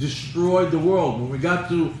destroyed the world. When we got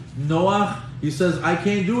to Noach, he says, "I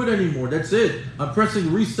can't do it anymore. That's it. I'm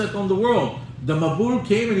pressing reset on the world." The Mabul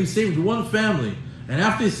came and he saved one family. And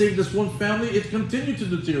after he saved this one family, it continued to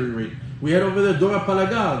deteriorate. We had over there Dora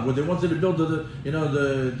Palaga, where they wanted to build the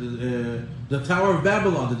Tower of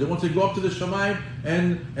Babylon. That they wanted to go up to the Shamayim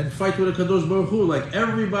and fight with a Kadosh Baruch Hu. Like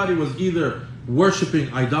everybody was either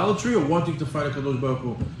worshiping idolatry or wanting to fight a Kadosh Baruch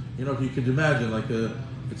Hu. You know, you could imagine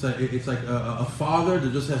it's like a father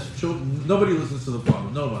that just has children. Nobody listens to the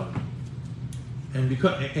father. Nobody. And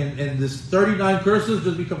this 39 curses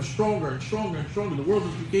just become stronger and stronger and stronger. The world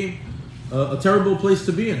just became a terrible place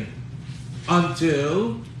to be in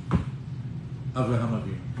until Avraham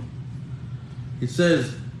Avinu. It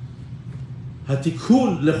says,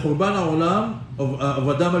 "Hatikun lechorban haolam of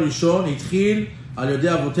Adam HaRishon התחיל על ידי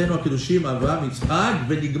אבותינו הקדושים אברהם יצחק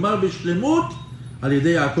ונגמר בשלמות על ידי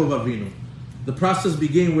יעקב אבינו." The process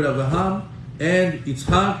began with Avraham and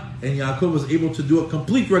Yitzhak, and Yaakov was able to do a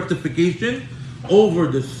complete rectification over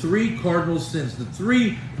the three cardinal sins, the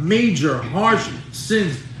three major harsh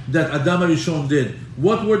sins that Adam HaRishon did.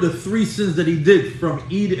 What were the three sins that he did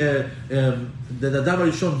that Adam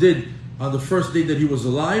HaRishon did on the first day that he was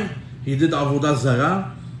alive? He did avodah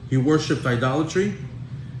zarah, he worshipped idolatry.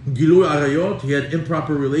 Gilui arayot, he had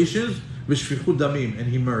improper relations. V'shfichut damim, and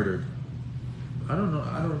he murdered. I don't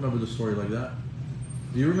remember the story like that.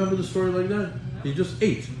 Do you remember the story like that? He just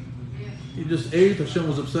ate. He just ate. Hashem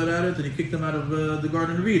was upset at it, and he kicked him out of the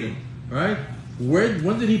Garden of Eden. Right?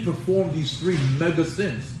 When did he perform these three mega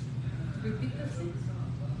sins?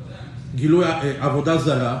 Gilui avodah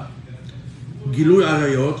zarah, Gilui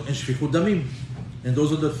arayot, and shfichut damim. And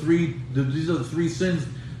these are the three sins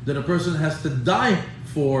that a person has to die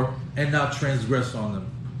for and not transgress on them.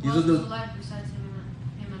 Who was alive besides him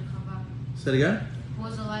and Chava? Say it again? Who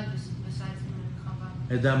was alive besides him and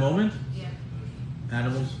Chava? At that moment? Yeah.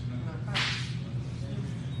 Animals.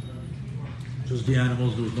 Just the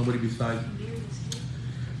animals. There was nobody beside.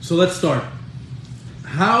 So let's start.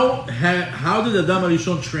 How did Adam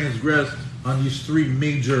HaRishon transgress on these three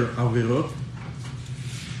major avirot?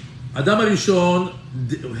 Adam HaRishon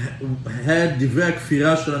had divrei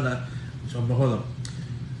הכפירה של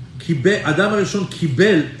Adam HaRishon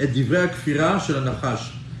קיבל את divrei הכפירה של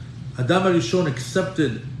הנחש. Adam HaRishon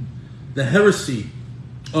accepted the heresy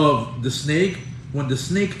of the snake when the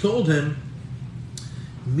snake told him,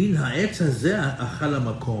 "Min ha'etz hazeh achal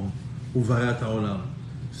hamakom uvarei et ha'olam."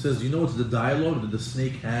 He says, you know what's the dialogue that the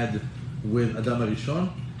snake had with Adam HaRishon?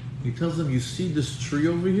 He tells him, "You see this tree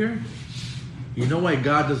over here? You know why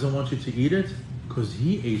God doesn't want you to eat it? Because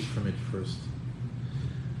He ate from it first.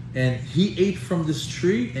 And He ate from this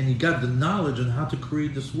tree and He got the knowledge on how to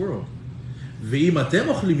create this world. And if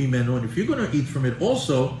you're going to eat from it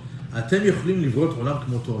also,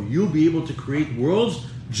 you'll be able to create worlds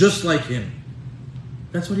just like Him."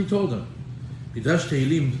 That's what He told him. Midrash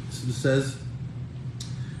Tehillim says,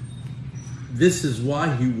 this is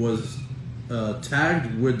why he was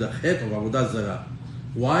tagged with the chet of avodah zarah.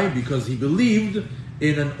 Why? Because he believed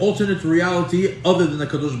in an alternate reality other than the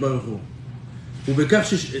Kadosh Baruch Hu.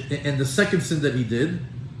 And the second sin that he did,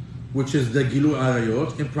 which is the Gilui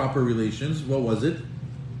Arayot, improper relations, what was it?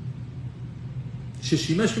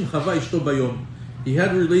 Sheshimesh im Chava ishto bayom. He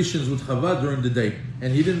had relations with Chava during the day,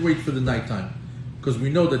 and he didn't wait for the nighttime. Because we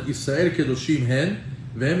know that Israel Kedoshim hen,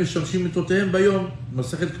 ve'hem mishamshim mitotehem bayom.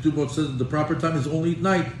 Masechet Ketubot says that the proper time is only at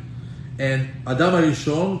night. And Adam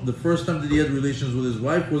HaRishon, the first time that he had relations with his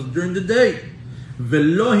wife was during the day.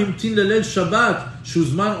 Ve'lo himtin leleil Shabbat,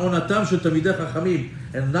 shuzman onatam shel tamidei chachamim.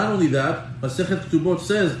 And not only that, Masechet Ketubot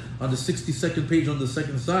says on the 62nd page on the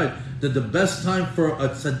second side that the best time for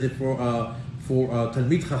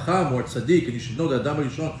Talmid Chacham or Tzaddik, and you should know that Adam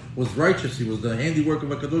HaRishon was righteous, he was the handiwork of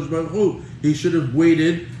HaKadosh Baruch Hu, he should have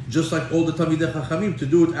waited, just like all the Talmidei Chachamim, to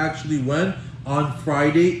do it actually when? On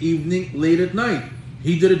Friday evening, late at night.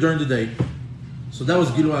 He did it during the day. So that was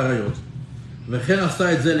Gilui Arayot. V'chen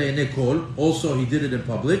asa et ze le'enei kol, also he did it in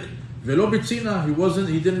public. Ve'lo b'tzina,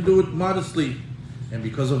 he didn't do it modestly. And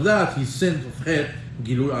because of that, he sinned of chet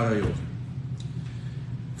Gilui Arayot.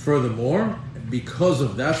 Furthermore, because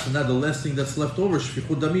of that, so now the last thing that's left over,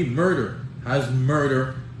 shfichut damim, murder. Has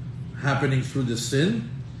murder happening through the sin?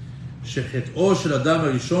 Shechet'o shel Adam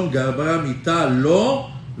HaRishon garbara mita lo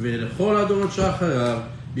ve'lechol adorot she'acharav.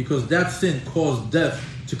 Because that sin caused death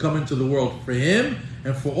to come into the world for him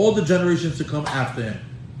and for all the generations to come after him.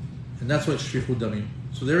 And that's why it's shfichut damim.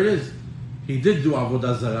 So there it is. He did do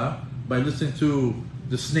Avodah Zarah by listening to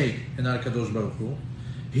the snake and not Kadosh Baruch Hu.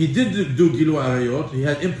 He did do Gilu Arayot. He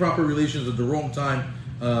had improper relations at the wrong time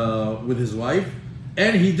with his wife.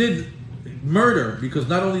 And he did murder, because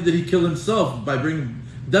not only did he kill himself by bringing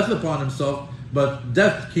death upon himself, but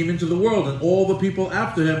death came into the world and all the people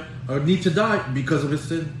after him need to die because of his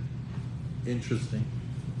sin. Interesting.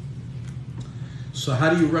 So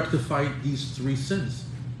how do you rectify these three sins?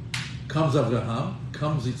 Comes Abraham,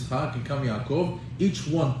 comes Yitzhak, and comes Yaakov. Each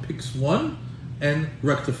one picks one and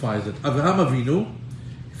rectifies it. Abraham Avinu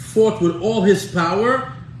fought with all his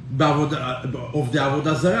power of the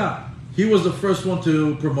Avodah Zarah. He was the first one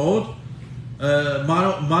to promote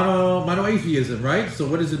monotheism, right? So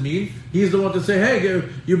what does it mean? He's the one to say, hey,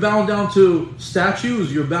 you're bowing down to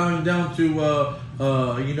statues, you're bowing down to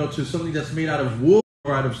to something that's made out of wood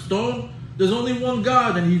or out of stone. There's only one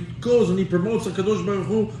God, and he goes and he promotes HaKadosh Baruch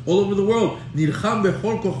Hu all over the world.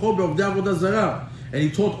 And he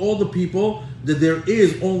taught all the people that there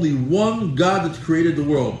is only one God that created the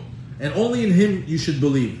world, and only in him you should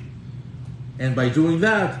believe. And by doing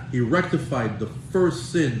that, he rectified the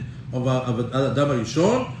first sin of Adam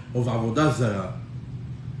HaRishon, of Avodah Zarah.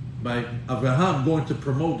 By Abraham going to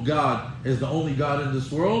promote God as the only God in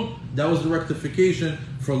this world, that was the rectification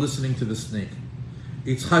for listening to the snake.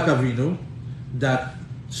 Yitzhak Avinu, that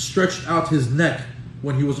stretched out his neck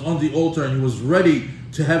when he was on the altar and he was ready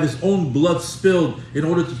to have his own blood spilled in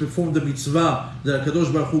order to perform the mitzvah that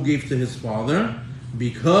HaKadosh Baruch Hu gave to his father,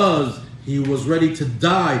 because he was ready to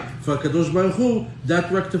die for HaKadosh Baruch Hu, that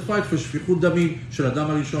rectified for Shfichut Damim Shel Adam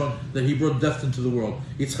HaRishon, that he brought death into the world.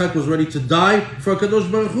 Yitzchak was ready to die for HaKadosh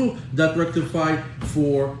Baruch Hu, that rectified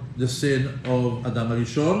for the sin of Adam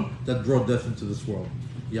HaRishon, that brought death into this world.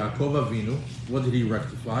 Yaakov Avinu, what did he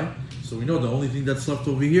rectify? So we know the only thing that's left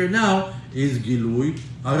over here now is Gilui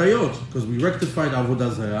Arayot, because we rectified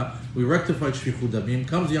Avodah Zarah, we rectified Shfichut Damim.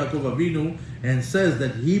 Comes Yaakov Avinu and says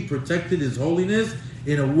that he protected his holiness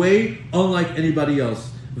in a way unlike anybody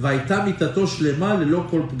else. When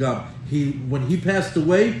he passed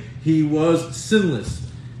away, he was sinless.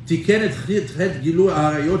 He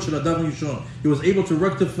was able to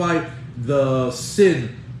rectify the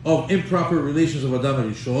sin of improper relations of Adam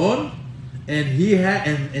HaRishon, and he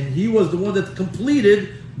was the one that completed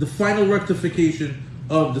the final rectification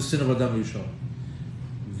of the sin of Adam HaRishon.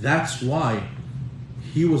 That's why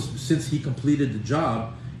since he completed the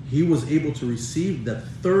job, he was able to receive that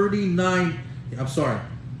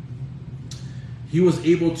he was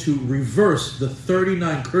able to reverse the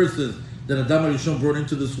 39 curses that Adam HaRishon brought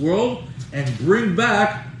into this world and bring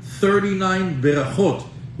back 39 berachot.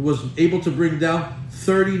 He was able to bring down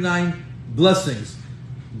 39 blessings,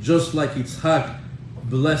 just like Yitzhak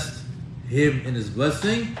blessed him in his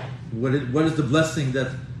blessing. What is the blessing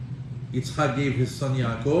that Yitzhak gave his son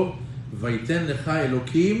Yaakov? Vayiten lecha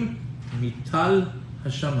Elokim mital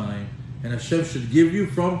Hashamayim, and Hashem should give you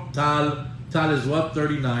from Tal. Tal is what?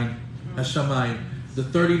 39. Hashamayim. The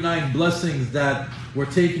 39 blessings that were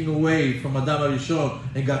taken away from Adam HaRishon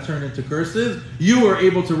and got turned into curses. You were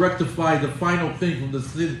able to rectify the final thing from the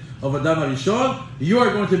sin of Adam HaRishon. You are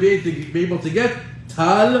going to be able to get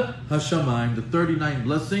Tal Hashamayim, the 39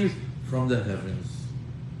 blessings from the heavens.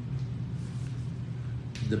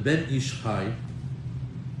 The Ben Ish Chai,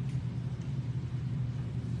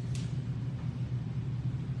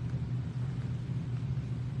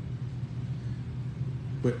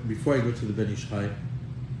 but before I go to the Ben Ish Chai,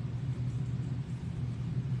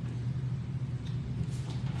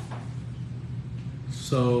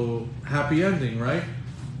 so happy ending, right?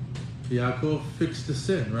 Yaakov fixed the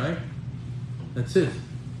sin, right? That's it.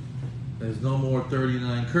 There's no more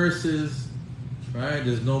 39 curses, right?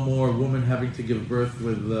 There's no more woman having to give birth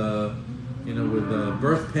with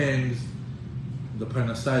birth pangs. The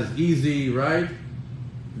parnasah is easy, right?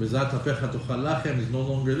 Bezat hafecha tuchal lachem is no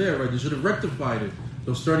longer there, right? They should have rectified it.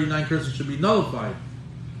 Those 39 curses should be nullified.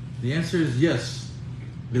 The answer is yes.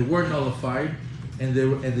 They were nullified, and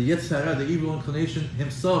the Yetzer Hara, the evil inclination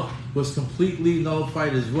himself, was completely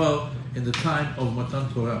nullified as well in the time of Matan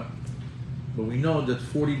Torah. But we know that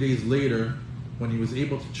 40 days later, when he was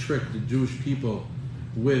able to trick the Jewish people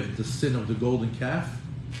with the sin of the golden calf,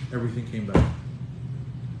 everything came back.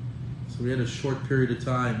 So we had a short period of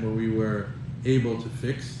time where we were able to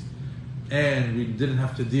fix, and we didn't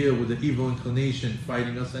have to deal with the evil inclination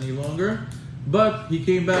fighting us any longer. But he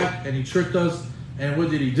came back and he tricked us, and what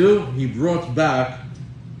did he do? He brought back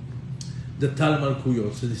the Tal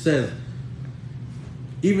Malkuyot. So he says,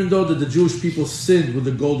 even though that the Jewish people sinned with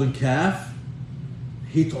the golden calf,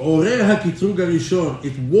 it woke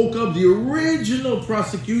up the original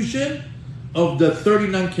prosecution of the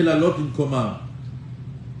 39 kilalot in Komam.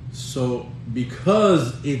 So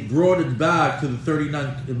because it brought it back to the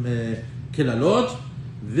 39 kilalot,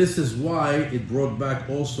 this is why it brought back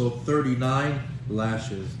also 39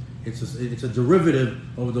 lashes. It's a derivative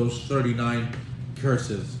of those 39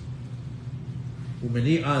 curses. And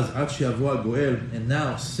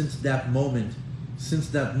now, since that moment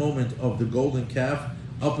of the golden calf,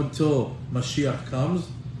 up until Mashiach comes,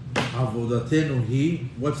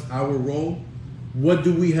 what's our role? What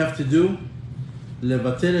do we have to do? To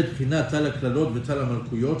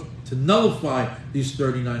nullify these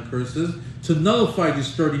 39 curses, to nullify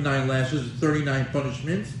these 39 lashes, 39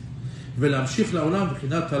 punishments, and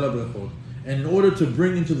in order to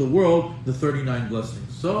bring into the world the 39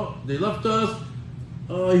 blessings. So they left us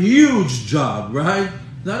a huge job, right?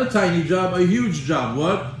 Not a tiny job, a huge job.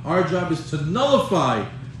 What? Our job is to nullify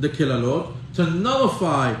the kilalot, to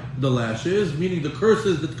nullify the lashes, meaning the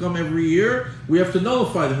curses that come every year. We have to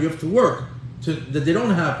nullify them. We have to work that they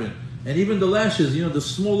don't happen. And even the lashes, the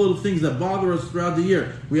small little things that bother us throughout the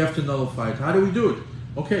year, we have to nullify it. How do we do it?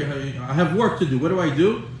 Okay, I have work to do. What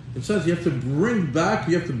do? It says you have to bring back,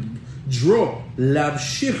 you have to draw,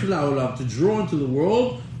 להמשיך לעולם, to draw into the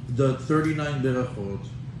world the 39 berachot.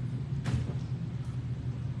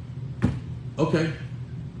 Okay.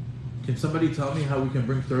 Can somebody tell me how we can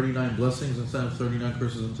bring 39 blessings instead of 39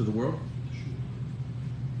 curses into the world?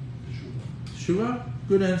 Shua?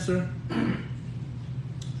 Good answer.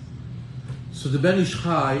 So the Ben Ish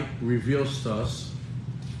Chai reveals to us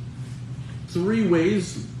 3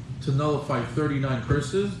 ways to nullify 39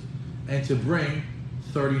 curses and to bring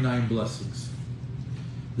 39 blessings.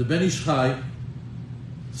 The Ben Ish Chai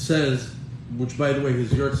says, which by the way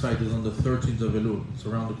his yard site is on the 13th of Elul, it's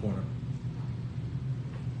around the corner.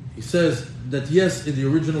 He says that yes, in the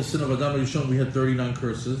original sin of Adam Rishon we had 39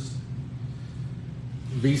 curses.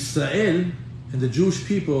 Israel and the Jewish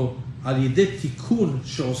people, al yedei tikun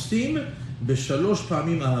she'osim b'shalosh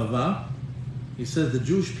pa'amim ahava. He says the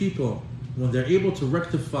Jewish people, when they're able to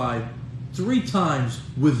rectify 3 times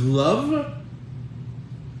with love.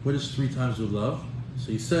 What is 3 times with love?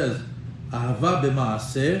 So he says, ahava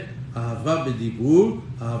b'maaseh, ahava b'dibur,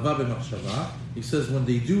 ahava b'machshava. He says when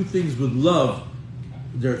they do things with love,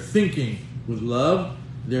 their thinking with love,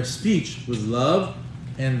 their speech with love,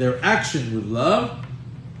 and their action with love,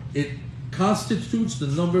 it constitutes the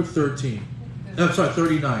number 13. I'm sorry,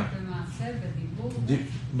 39.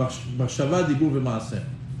 Machshava, dibur, v'maaseh.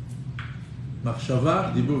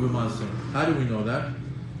 Machshava, dibur, v'maaseh. How do we know that?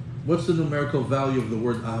 What's the numerical value of the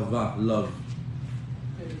word ahava, love?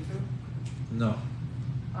 32. No.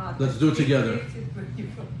 Let's do it together.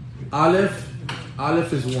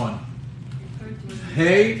 Aleph is 1.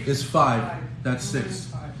 Hey is 5. That's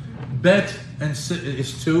 6. Bet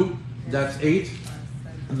is 2. That's 8.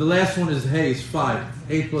 And the last one is Hey is 5.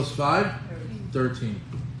 8 plus 5, 13.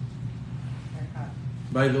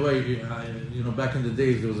 By the way, back in the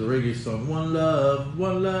days there was a reggae song. One love,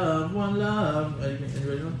 one love, one love.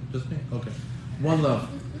 Anybody know? Just me? Okay. One love.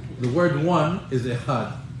 The word one is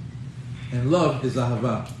echad. And love is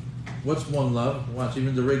ahava. What's one love? Watch,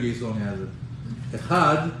 even the reggae song has it.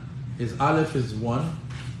 Echad is Aleph is 1.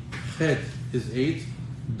 Chet is 8.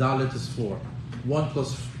 Dalet is 4. 1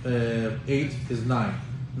 plus 8 is 9.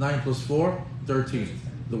 9 plus 4, 13.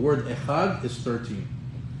 The word echad is 13.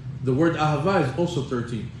 The word ahava is also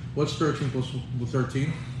 13. What's 13 plus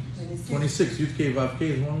 13? 26. Yud Kei Vav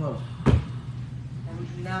Kei is one love.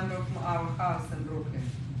 And number of our house in Brooklyn,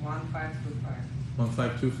 1525.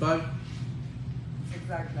 1525?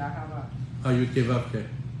 Exactly, ahava. Yud Kei Vav Kei.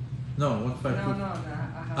 No, 152. No,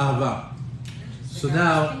 Ahava. So I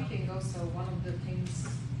now, was thinking also one of the things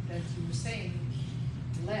that you were saying,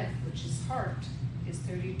 lev, which is heart, is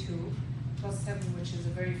 32, plus 7, which is a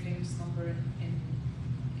very famous number in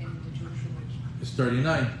the Jewish religion. it's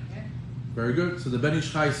 39. Yeah? Very good. So the Ben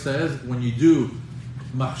Ish Chai says when you do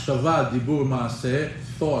machshava, dibur, maaseh,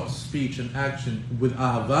 thought, speech, and action with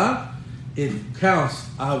ahava, it counts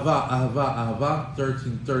ahava, ahava, ahava,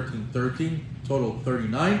 13, 13, 13, total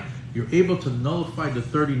 39. You're able to nullify the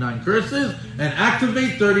 39 curses and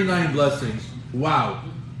activate 39 blessings. Wow.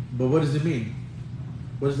 But what does it mean?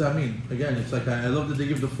 What does that mean? Again, it's like I love that they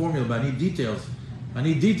give the formula, but I need details. I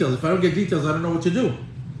need details. If I don't get details, I don't know what to do.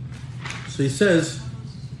 So he says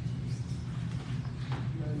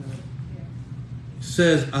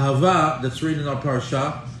ahava, that's written in our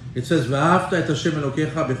parasha. It says v'ahavta et Hashem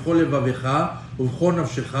Elokecha b'chol levavecha u'b'chol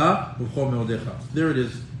nafshecha u'b'chol meodecha. There it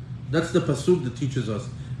is. That's the pasuk that teaches us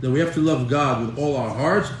that we have to love God with all our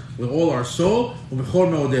hearts, with all our soul, u'b'chol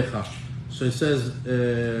meodecha. So it says,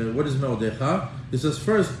 what is meodecha? It says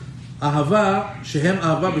first, ahava shehem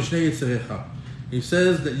ahava b'shnei yitzerecha. He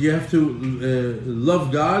says that you have to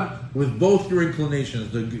love God with both your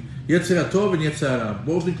inclinations, the Yetzer HaTov and Yetzer Hara,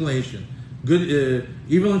 both inclination, good,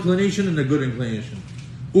 evil inclination and a good inclination.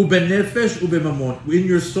 Ubenefesh ubemamon, in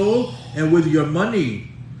your soul and with your money.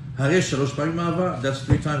 That's 3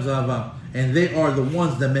 times ahava, and they are the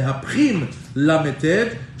ones that mehapchim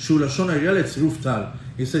lametet shu lashon hariya letziruf tal.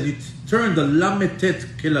 He said you turn the lametet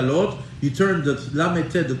kelalot, you turn the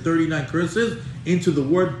lametet, the 39 curses, into the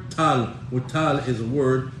word tal, where tal is a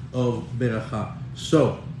word of beracha.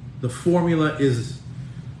 So the formula is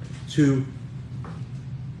to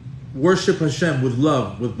worship Hashem with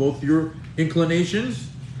love, with both your inclinations,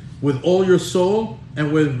 with all your soul,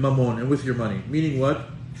 and with mammon, and with your money. Meaning what?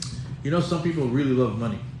 You know, some people really love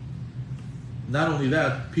money. Not only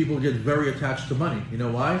that, people get very attached to money. You know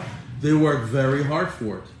why? They work very hard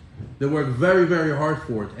for it. They work very, very hard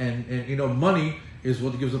for it. And you know, money is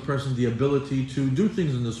what gives a person the ability to do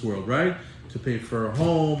things in this world, right? To pay for a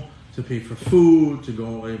home, to pay for food, to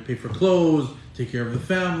go and pay for clothes, take care of the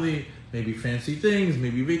family, maybe fancy things,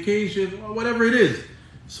 maybe vacation, or whatever it is.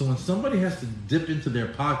 So when somebody has to dip into their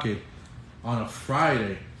pocket on a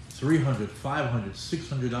Friday, $300, $500,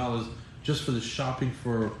 $600 just for the shopping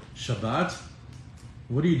for Shabbat,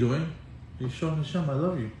 what are you doing? You're showing Hashem, I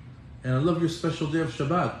love you. And I love your special day of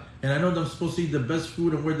Shabbat. And I know that I'm supposed to eat the best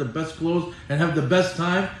food and wear the best clothes and have the best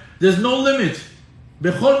time. There's no limit.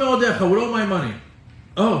 Bechol meodecha, with all my money.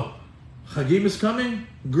 Oh, Chagim is coming?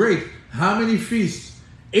 Great. How many feasts?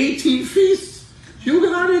 18 feasts? You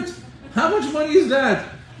got it. How much money is that?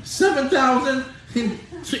 7,000 in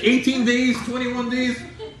 18 days, 21 days?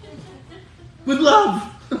 With love.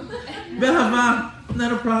 Behava,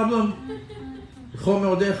 not a problem. Or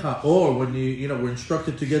when we're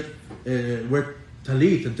instructed to get wear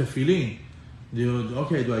talit and tefillin.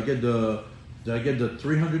 Okay, do I get the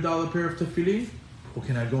 $300 pair of tefillin, or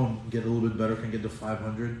can I go and get a little bit better? Can I get the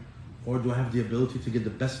 500, or do I have the ability to get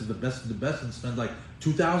the best of the best of the best and spend like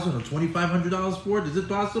 $2,000 or $2,500 for it? Is it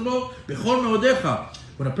possible?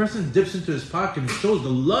 When a person dips into his pocket and shows the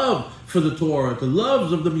love for the Torah, the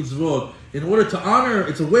loves of the mitzvot, in order to honor,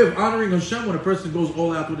 it's a way of honoring Hashem. When a person goes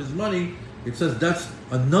all out with his money, it says that's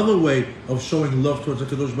another way of showing love towards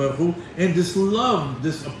HaKadosh Baruch Hu. And this love,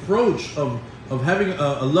 this approach of having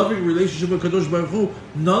a loving relationship with HaKadosh Baruch Hu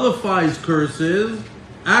nullifies curses,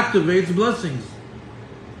 activates blessings.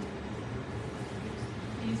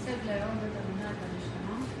 You said לאהוב את אמונה את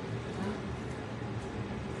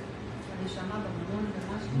הנשמה בממון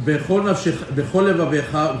ומשהו. בכל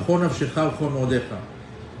לבביך ובכל נפשך ובכל מאודיך.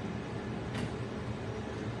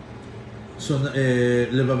 So,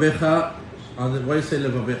 levavecha, why do you say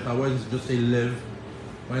levavecha? Why does it just say lev?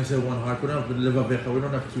 Why do you say one heart? We don't have levavecha, we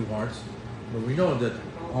don't have two hearts. But we know that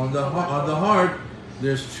on the heart,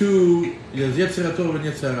 there's Yetzer HaTov and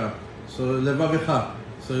Yetzer Hara. So levavecha.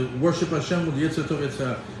 So worship Hashem with Yetzer HaTov, Yetzer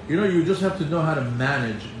Hara. You know, you just have to know how to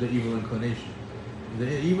manage the evil inclination.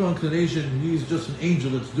 The evil inclination, he's just an angel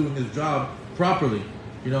that's doing his job properly.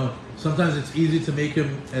 You know, sometimes it's easy to make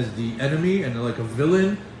him as the enemy and like a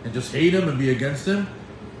villain and just hate him and be against him.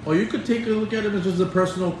 Or you could take a look at him as just a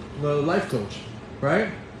personal life coach, right?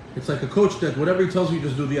 It's like a coach that whatever he tells you,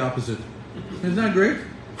 just do the opposite. Isn't that great?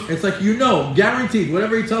 It's like, guaranteed,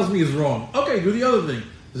 whatever he tells me is wrong. Okay, do the other thing.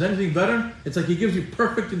 Is anything better? It's like he gives you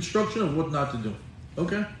perfect instruction of what not to do.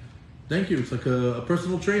 Okay, thank you. It's like a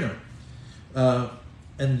personal trainer.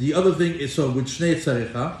 And the other thing is, so with Shnei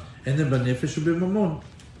Tzarecha, and then Banefesh Ubimamon,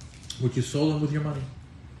 with your soul and with your money.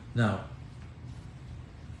 Now,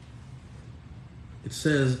 it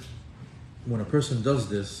says, when a person does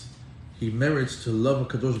this, he merits to love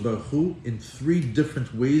HaKadosh Baruch Hu in 3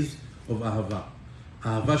 different ways of ahava.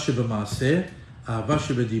 Ahava sheb'maaseh, ahava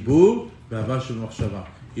sheb'dibur, ve'ahava sheb'machshava.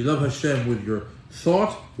 You love Hashem with your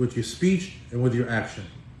thought, with your speech, and with your action.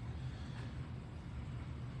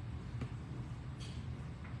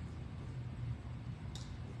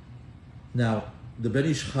 Now, the Ben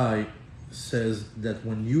Ish Chai says that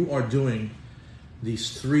when you are doing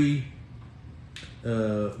these 3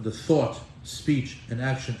 the thought, speech, and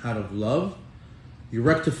action out of love, you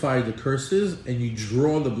rectify the curses and you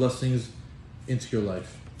draw the blessings into your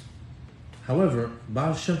life. However,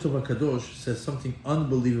 Baal Shem Tov HaKadosh says something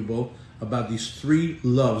unbelievable about these 3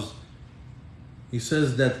 loves. He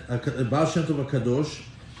says that Baal Shem Tov HaKadosh,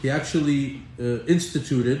 he actually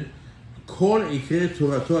instituted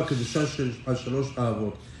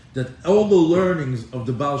that all the learnings of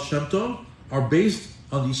the Baal Shem Tov are based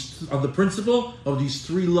on the principle of these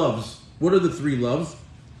 3 loves. What are the 3 loves?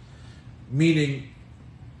 Meaning,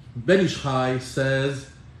 Ben Ish Chai says,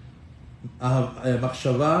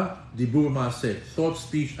 machshava, dibur, maaseh, thought,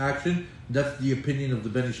 speech, action. That's the opinion of the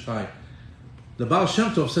Ben Ish Chai. The Baal Shem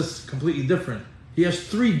Tov says completely different. He has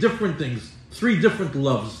three different things, three different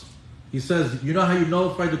loves. He says, you know how you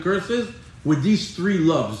nullify the curses? With these three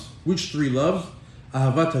loves. Which three loves?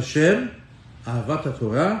 Ahavat Hashem, Ahavat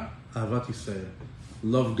Torah, Ahavat Yisrael.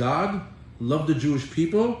 Love God, love the Jewish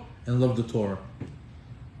people, and love the Torah.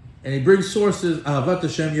 And he brings sources. Ahavat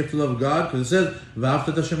Hashem, you have to love God, because it says,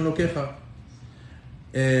 V'ahavta Hashem Elokecha.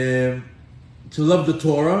 To love the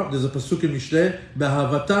Torah, there's a pasuk in Mishleh,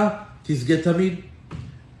 B'ahavata Tizge Tamid.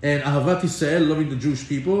 And Ahavat Yisrael, loving the Jewish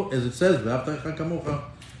people, as it says, V'ahavta Echa Kamocha.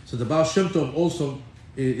 So the Baal Shem Tov also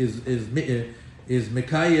is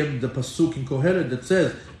Mekayem, the pasuk in Kohelet that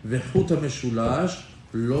says, V'chut HaMeshulash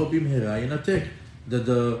lo bimhera yinatek. That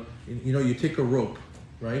you take a rope,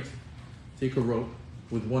 right? Take a rope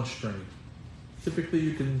with one string. Typically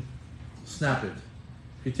you can snap it.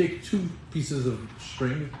 If you take two pieces of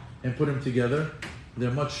string and put them together, they're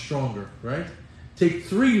much stronger, right? Take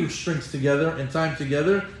three strings together and tie them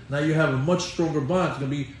together, now you have a much stronger bond. It's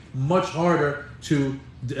going to be much harder to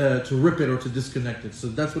rip it or to disconnect it. So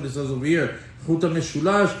that's what it says over here. Chuta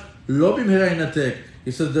meshulash lo bimhera yinatek.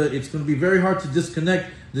 He said that it's going to be very hard to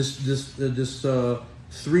disconnect this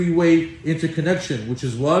three-way interconnection, which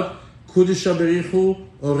is what? Kudusha berichu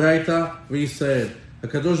oraita v'Yisrael.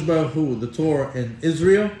 HaKadosh Baruch Hu, the Torah and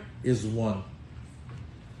Israel is one.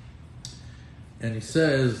 And he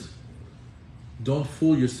says, don't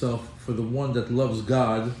fool yourself for the one that loves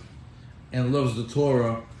God and loves the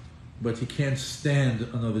Torah, but he can't stand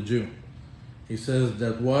another Jew. He says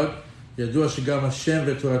that what? Yadua shegam Hashem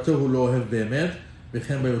v'toratahu lo ohev be'emet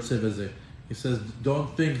v'chen b'yotzeh b'zeh. He says,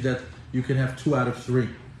 don't think that you can have 2 out of 3.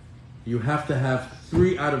 You have to have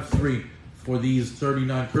 3 out of 3 for these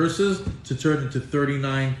 39 curses to turn into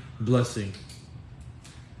 39 blessings.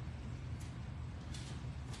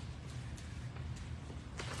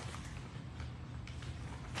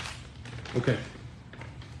 Okay.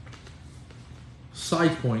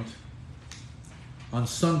 Side point. On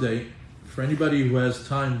Sunday, for anybody who has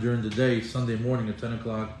time during the day, Sunday morning at 10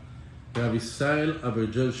 o'clock, Rav Yisrael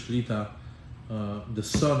Abergel Shlita, the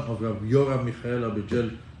son of Rav Yoram Michael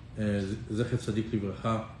Abergel, Zecher Tzadik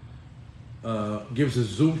Livracha, gives a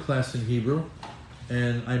Zoom class in Hebrew,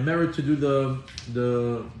 and I merit to do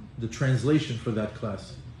the translation for that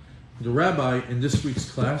class. The rabbi in this week's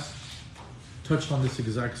class touched on this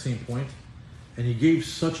exact same point, and he gave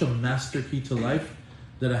such a master key to life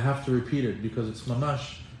that I have to repeat it because it's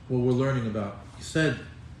mamash what we're learning about. He said,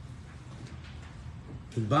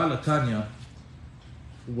 the Baal Tanya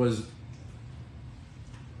was,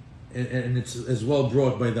 and it's as well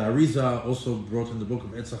brought by the Arizah, also brought in the book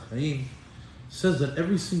of Etz HaChaim, says that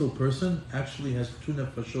every single person actually has 2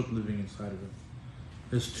 nefashot living inside of him.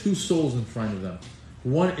 There's 2 souls in front of them.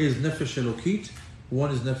 One is nefesh elokit,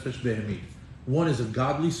 one is nefesh behemit. One is a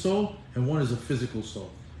godly soul, and one is a physical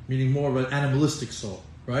soul, meaning more of an animalistic soul,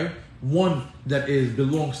 right? One that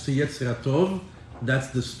belongs to Yetzer Tov,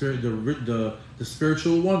 that's the spirit, the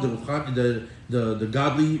spiritual one, the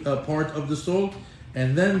godly part of the soul,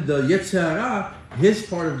 and then the Yetzer Hara, his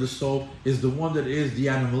part of the soul is the one that is the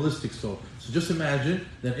animalistic soul. So just imagine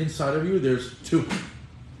that inside of you there's 2: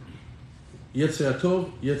 Yetzer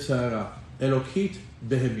Tov, Yetzer Hara, Elokit,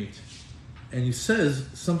 Behemit. And he says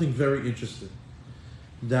something very interesting,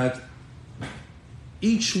 that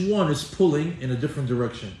each one is pulling in a different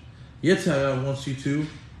direction. Yetzer Hara wants you to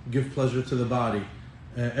give pleasure to the body,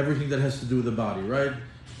 everything that has to do with the body, right?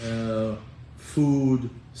 Food,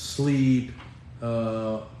 sleep,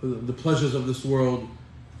 the pleasures of this world,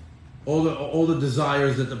 all the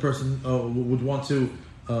desires that the person would want to,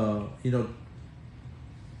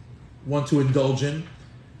 want to indulge in.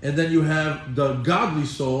 And then you have the godly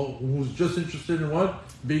soul who's just interested in what?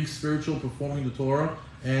 Being spiritual, performing the Torah,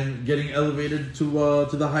 and getting elevated to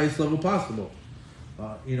the highest level possible.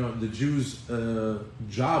 The Jews'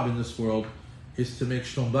 job in this world is to make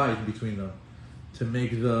shlom bayit between them, to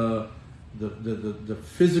make the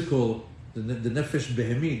physical, the nefesh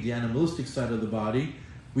behemit, the animalistic side of the body.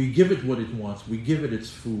 We give it what it wants. We give it its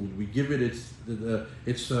food. We give it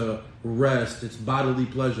its rest, its bodily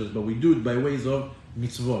pleasures. But we do it by ways of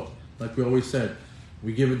mitzvot. Like we always said,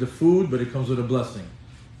 we give it the food, but it comes with a blessing.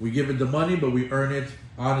 We give it the money, but we earn it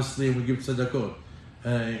honestly, and we give tzedakot.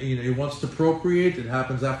 It wants to procreate. It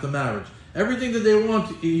happens after marriage. Everything that they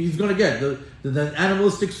want, he's going to get. The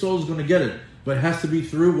animalistic soul is going to get it. But it has to be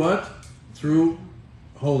through what? Through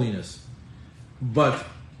holiness. But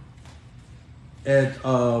at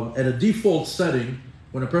a default setting,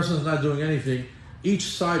 when a person is not doing anything, each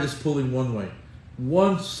side is pulling one way.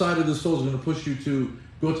 One side of the soul is going to push you to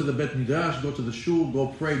go to the Bet Midrash, go to the shul, go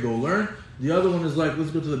pray, go learn. The other one is like,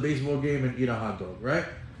 let's go to the baseball game and eat a hot dog, right?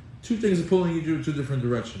 Two things are pulling you in two different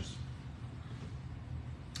directions.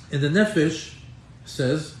 And the nefesh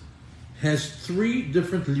says has three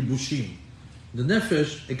different libushim. The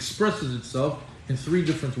nefesh expresses itself in three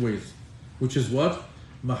different ways, which is what?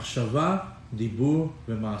 Machshava, dibur,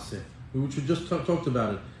 v'maaseh. Which we just talked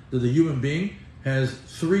about it. That the human being has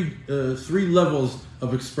three levels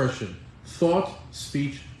of expression: thought,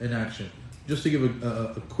 speech, and action. Just to give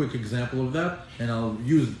a quick example of that, and I'll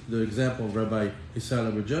use the example of Rabbi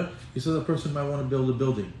Yisrael Abujah. He says a person might want to build a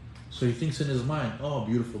building. So he thinks in his mind, oh,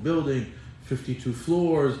 beautiful building, 52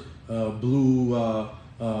 floors, blue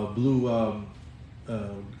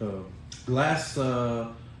glass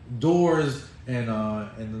doors,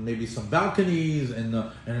 and maybe some balconies and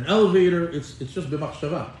an elevator. It's just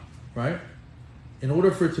b'machshava, right? In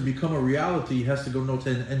order for it to become a reality, he has to go to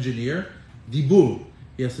an engineer, dibur.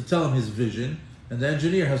 He has to tell him his vision, and the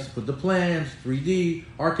engineer has to put the plans, 3D,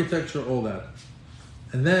 architecture, all that.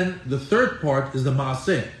 And then the third part is the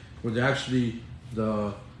maaseh, where they actually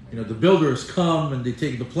the builders come and they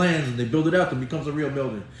take the plans and they build it out and it becomes a real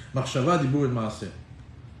building. Machshava, dibur, and maaseh.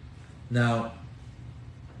 Now,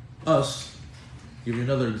 us, give you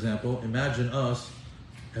another example. Imagine us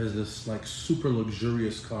as this like super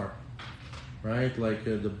luxurious car, right? Like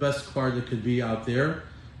the best car that could be out there,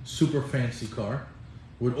 super fancy car,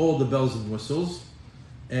 with all the bells and whistles.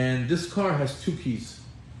 And this car has two keys,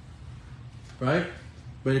 right?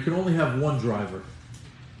 But it can only have one driver.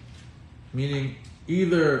 Meaning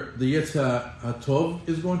either the Yetzer HaTov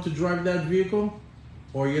is going to drive that vehicle,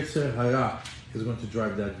 or Yetzer Hara is going to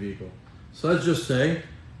drive that vehicle. So let's just say,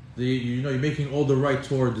 you're making all the right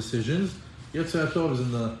Torah decisions. Yetzer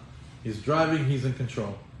HaTov he's driving, he's in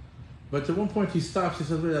control. But at one point he stops, he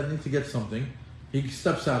says, wait, I need to get something. He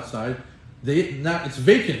steps outside. It's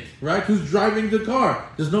vacant, right? Who's driving the car?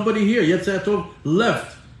 There's nobody here. Yetzer HaTov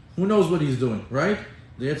left. Who knows what he's doing, right?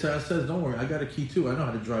 The Yetzer Hara says, don't worry, I got a key too. I know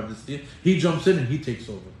how to drive this thing. He jumps in and he takes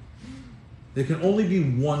over. There can only be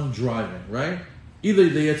one driving, right? Either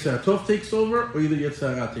the Yetzer HaTov takes over or either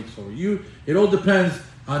Yetzer Hara takes over. It all depends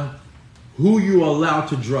on who you allow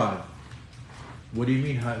to drive. What do you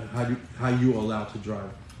mean how you allow to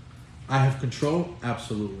drive? I have control?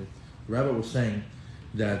 Absolutely. The rabbi was saying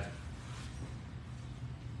that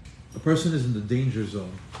a person is in the danger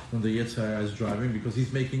zone when the Yetzer Hara is driving because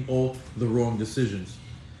he's making all the wrong decisions.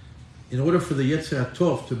 In order for the Yetzer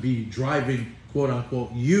HaTov to be driving, quote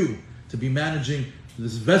unquote, you, to be managing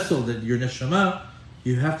this vessel that your neshama,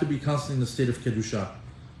 you have to be constantly in the state of kedusha.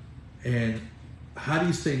 And how do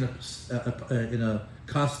you stay in a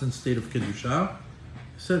constant state of kedusha?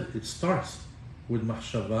 He said it starts with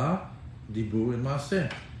machshava, dibur, and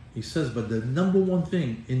maaseh. He says, but the number one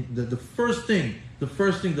thing, the first thing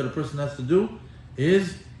that a person has to do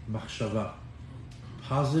is machshava,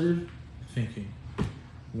 positive thinking.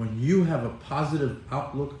 When you have a positive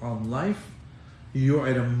outlook on life, you're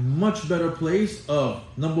at a much better place of,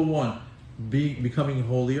 number one, becoming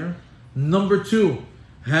holier. Number two,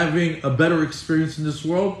 having a better experience in this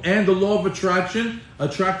world. And the law of attraction,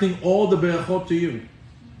 attracting all the berachot to you.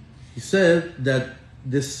 He said that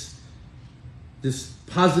this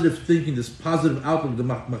positive thinking, this positive outlook, the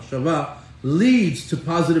machshava, leads to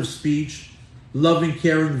positive speech, loving,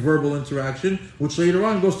 caring, verbal interaction, which later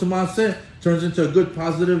on goes to maaseh, turns into a good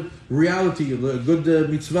positive reality, a good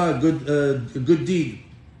mitzvah, a good deed.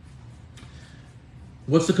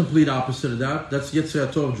 What's the complete opposite of that? That's Yetzer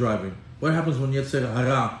HaTov driving. What happens when Yetzer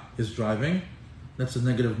Hara is driving? That's a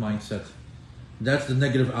negative mindset. That's the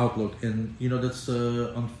negative outlook. And that's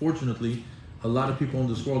unfortunately, a lot of people in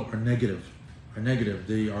this world are negative.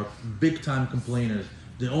 They are big time complainers.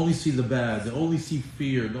 They only see the bad. They only see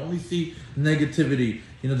fear. They only see negativity.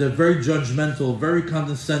 They're very judgmental, very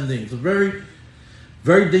condescending. It's a very,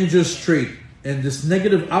 very dangerous trait. And this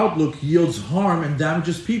negative outlook yields harm and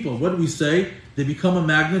damages people. What do we say? They become a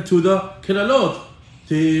magnet to the kilalot.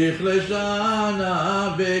 How do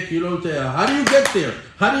you get there?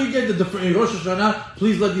 How do you get the Rosh Hashanah?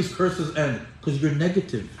 Please let these curses end. Because you're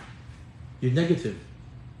negative. You're negative.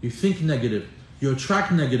 You think negative. You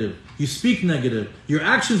attract negative. You speak negative. Your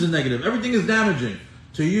actions are negative. Everything is damaging.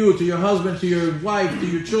 To you, to your husband, to your wife, to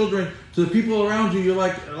your children, to the people around you. You're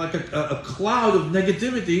like a cloud of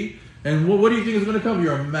negativity. And what do you think is going to come?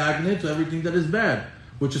 You're a magnet to everything that is bad.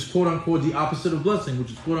 Which is quote unquote the opposite of blessing. Which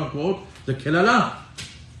is quote unquote the kelala.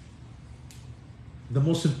 The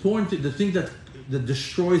most important thing, the thing that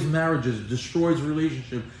destroys marriages, destroys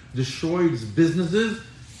relationships, destroys businesses,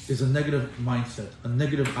 is a negative mindset, a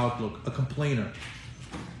negative outlook, a complainer.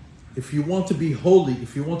 If you want to be holy,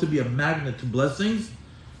 if you want to be a magnet to blessings,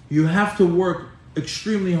 you have to work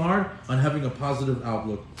extremely hard on having a positive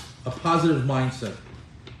outlook, a positive mindset.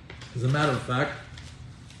 As a matter of fact,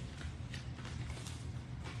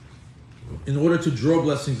 in order to draw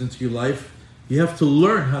blessings into your life, you have to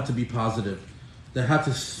learn how to be positive. That how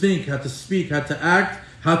to think, how to speak, how to act,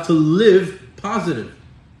 how to live positive.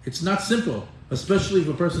 It's not simple, especially if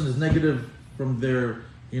a person is negative from their,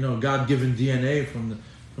 God-given DNA, from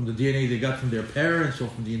the DNA they got from their parents, or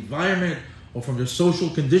from the environment, or from their social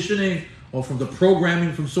conditioning, or from the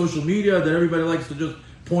programming from social media that everybody likes to just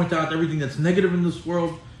point out everything that's negative in this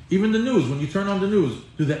world. Even the news, when you turn on the news,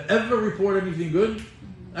 do they ever report anything good?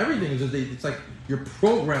 Everything is, it's like you're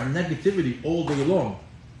programmed negativity all day long.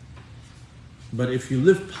 But if you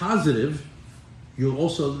live positive, you'll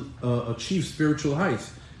also achieve spiritual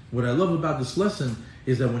heights. What I love about this lesson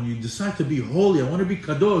is that when you decide to be holy, I want to be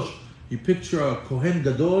kadosh, you picture a Kohen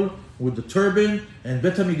Gadol with the turban and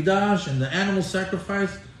Bet HaMikdash and the animal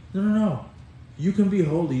sacrifice. No. You can be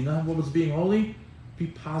holy. You know what was being holy? Be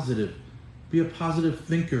positive. Be a positive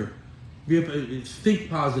thinker. Think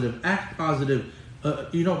positive. Act positive.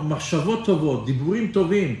 Machshavot tovot, diburim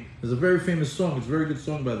tovim. There's a very famous song. It's a very good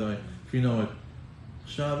song, by the way, if you know it.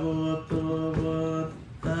 Machshavot tovot,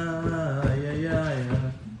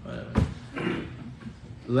 whatever.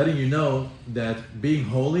 Letting you know that being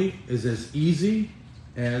holy is as easy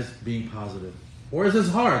as being positive. Or is as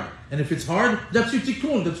hard. And if it's hard, that's your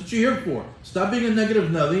tikkun. That's what you're here for. Stop being a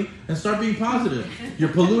negative Nelly and start being positive. You're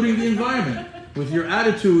polluting the environment with your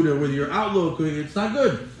attitude or with your outlook. It's not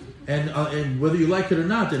good. And whether you like it or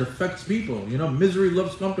not, it affects people. Misery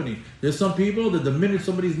loves company. There's some people that the minute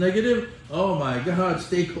somebody's negative, oh my God,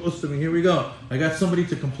 stay close to me. Here we go. I got somebody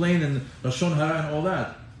to complain and lashon hara and all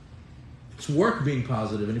that. It's work being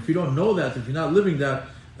positive. And if you don't know that, if you're not living that,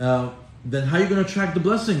 then how are you going to attract the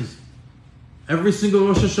blessings? Every single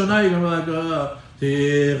Rosh Hashanah, you're going to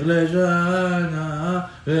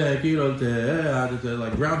be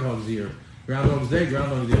like Groundhog's Year. Groundhog's Day,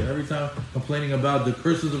 Groundhog's Day. Every time complaining about the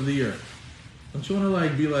curses of the year. Don't you want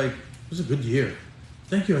to be like, it was a good year.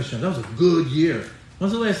 Thank you, Hashem. That was a good year.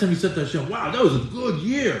 When's the last time you said to Hashem, wow, that was a good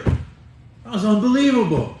year. That was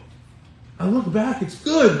unbelievable. I look back, it's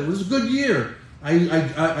good. It was a good year.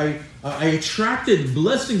 I attracted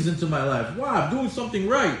blessings into my life. Wow, I'm doing something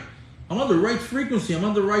right. I'm on the right frequency. I'm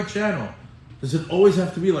on the right channel. Does it always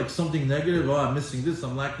have to be like something negative? Oh, I'm missing this.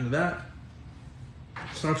 I'm lacking that.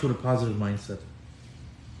 It starts with a positive mindset.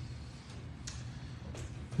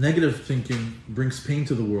 Negative thinking brings pain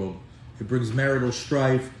to the world. It brings marital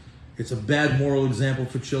strife. It's a bad moral example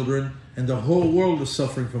for children. And the whole world is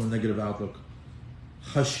suffering from a negative outlook.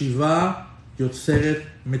 Hashiva yotzeret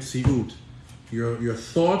metziut. Your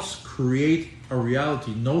thoughts create a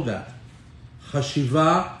reality. Know that.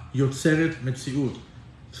 Hashiva yotzeret metziut.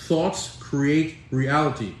 Thoughts create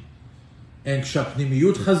reality. And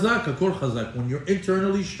kshapnimiyut chazak, hakol chazak. When you're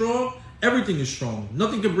internally strong, everything is strong.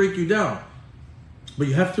 Nothing can break you down. But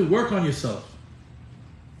you have to work on yourself.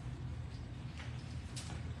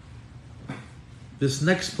 This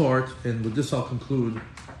next part, and with this I'll conclude,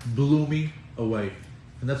 blew me away.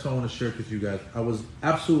 And that's why I want to share it with you guys. I was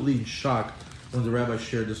absolutely in shock when the rabbi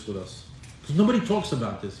shared this with us. Because nobody talks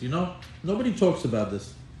about this, Nobody talks about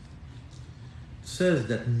this. It says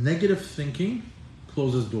that negative thinking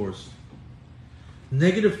closes doors.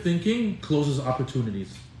 Negative thinking closes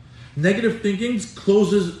opportunities. Negative thinking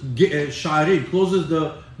closes shari, closes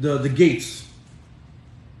the gates.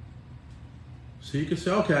 So you can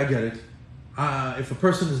say, okay, I get it. If a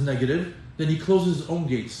person is negative, then he closes his own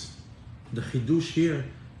gates. The chidush here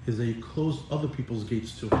is that you close other people's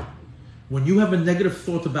gates too. When you have a negative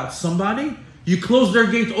thought about somebody, you close their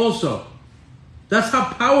gate also. That's how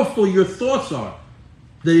powerful your thoughts are.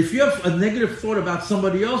 That if you have a negative thought about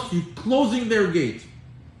somebody else, you're closing their gate.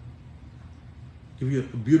 I'll give you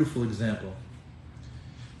a beautiful example.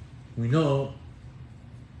 We know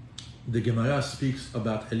the Gemara speaks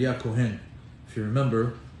about Elia Kohen. If you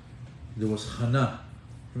remember, there was Hannah.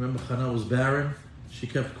 Remember, Hannah was barren. She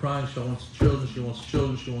kept crying. She wants children. She wants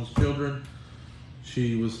children. She wants children.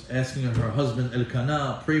 She was asking her husband,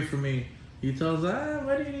 Elkanah, pray for me. He tells her,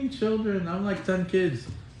 why do you need children? I'm like 10 kids.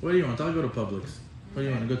 What do you want? I'll go to Publix. What do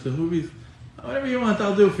you want? To go to the movies? Whatever you want,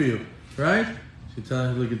 I'll do for you. Right? She tells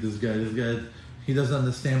him, look at this guy. This guy, he doesn't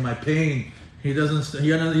understand my pain. He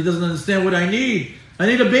doesn't understand what I need. I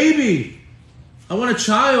need a baby. I want a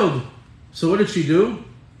child. So what did she do?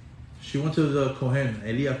 She went to the Kohen,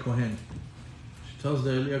 Elia Kohen. She tells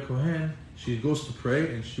the Elia Kohen, she goes to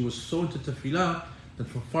pray, and she was so into tefillah that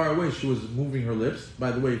from far away she was moving her lips.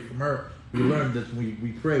 By the way, from her, we learned that when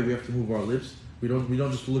we pray, we have to move our lips. We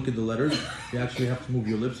don't just look at the letters. You actually have to move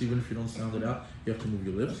your lips, even if you don't sound it out. You have to move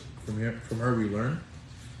your lips. From her, we learn.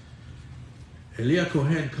 Elia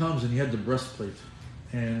Kohen comes, and he had the breastplate.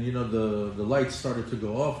 and the lights started to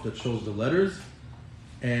go off that shows the letters,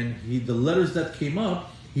 and the letters that came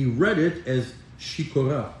up, he read it as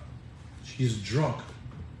shikora. She's drunk.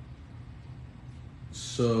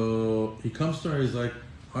 So he comes to her, he's like,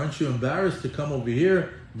 aren't you embarrassed to come over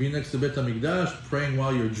here, be next to Beit HaMikdash, praying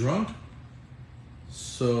while you're drunk?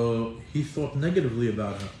 So he thought negatively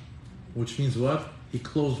about her, which means what? He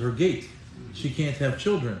closed her gate. She can't have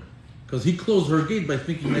children. Because he closed her gate by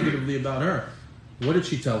thinking negatively about her. What did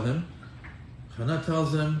she tell him? Hannah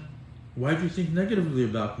tells him, why do you think negatively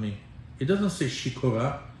about me? It doesn't say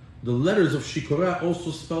shikora. The letters of shikora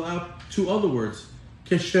also spell out two other words.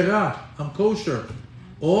 Keshera, I'm kosher.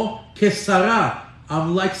 Or kesara,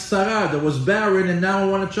 I'm like Sarah that was barren and now I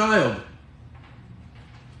want a child.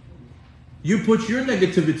 You put your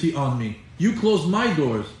negativity on me. You closed my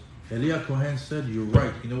doors. Eli Kohen said, you're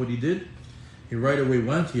right. You know what he did? He right away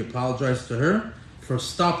went, he apologized to her for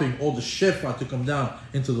stopping all the shefa to come down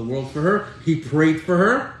into the world for her. He prayed for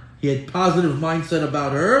her. He had positive mindset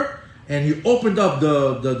about her. And he opened up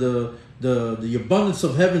the abundance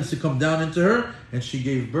of heavens to come down into her. And she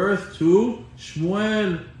gave birth to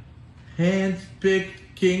Shmuel,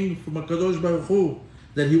 hand-picked king from HaKadosh Baruch Hu.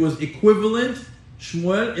 That he was equivalent.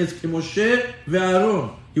 Shmuel is Moshe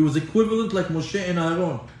ve'Aaron. He was equivalent like Moshe and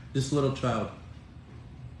Aaron, this little child.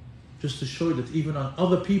 Just to show you that even on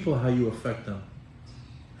other people, how you affect them.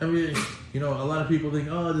 A lot of people think,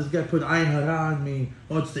 oh, this guy put ayin hara on me.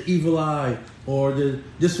 Oh, it's the evil eye. Or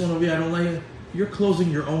this one over here, I don't like it. You're closing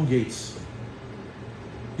your own gates.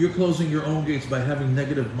 You're closing your own gates by having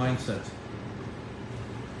negative mindset.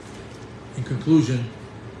 In conclusion,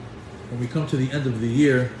 when we come to the end of the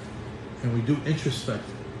year and we do introspect,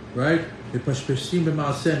 right? We're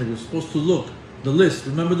supposed to look. The list.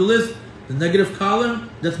 Remember the list? The negative column?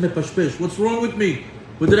 That's mepashpesh. What's wrong with me?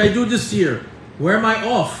 What did I do this year? Where am I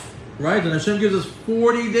off? Right? And Hashem gives us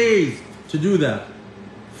 40 days to do that.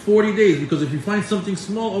 40 days. Because if you find something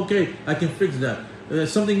small, okay, I can fix that.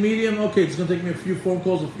 Something medium, okay, it's going to take me a few phone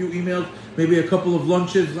calls, a few emails, maybe a couple of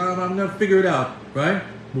lunches. I'm going to figure it out. Right?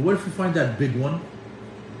 But what if you find that big one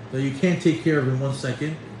that you can't take care of in 1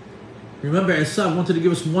 second? Remember, Esav wanted to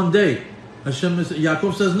give us 1 day.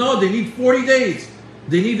 Yaakov says, no, they need 40 days.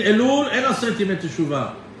 They need Elul and a sentiment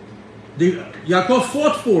teshuvah. Yaakov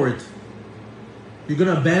fought for it. You're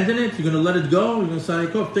going to abandon it? You're going to let it go? You're going to say,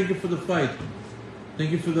 Yaakov, thank you for the fight.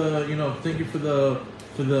 Thank you for the, thank you for the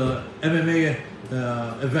MMA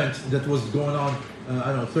event that was going on,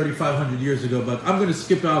 3,500 years ago. But I'm going to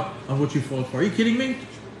skip out on what you fought for. Are you kidding me?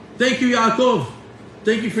 Thank you, Yaakov.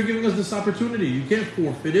 Thank you for giving us this opportunity. You can't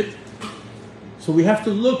forfeit it. So we have to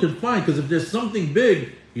look and find, because if there's something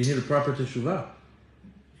big, you need a proper teshuvah.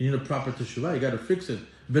 You need a proper teshuvah. You got to fix it.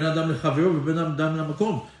 Ben adam lechavero v'ben adam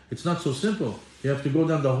lamakom. It's not so simple. You have to go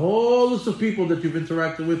down the whole list of people that you've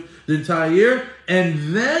interacted with the entire year,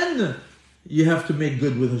 and then you have to make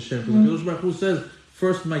good with Hashem. Because Baruch Hu says,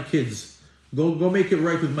 first my kids. Go make it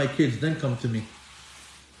right with my kids, then come to me.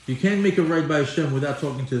 You can't make it right by Hashem without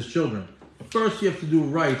talking to his children. First you have to do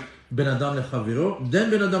right, ben adam lechavero, then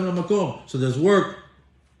ben adam lamakom. So there's work.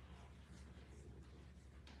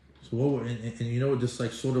 So just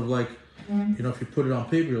like sort of like, if you put it on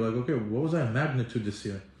paper, you're like, okay, what was I a magnet to this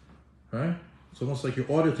year? Right? It's almost like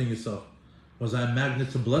you're auditing yourself. Was I a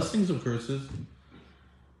magnet to blessings or curses?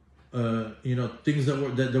 Things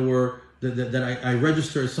that I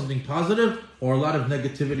register as something positive, or a lot of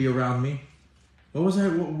negativity around me. What was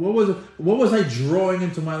I drawing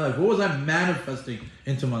into my life? What was I manifesting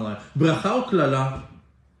into my life? Bracha u'klala.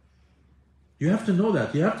 You have to know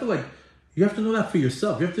that. You have to know that for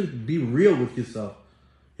yourself. You have to be real with yourself.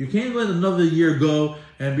 You can't let another year go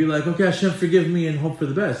and be like, okay, Hashem, forgive me, and hope for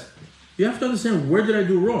the best. You have to understand, where did I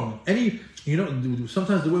do wrong?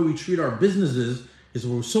 Sometimes the way we treat our businesses is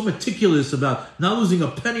we're so meticulous about not losing a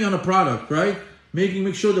penny on a product, right?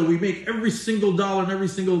 Make sure that we make every single dollar and every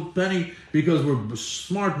single penny because we're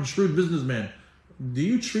smart and shrewd businessmen. Do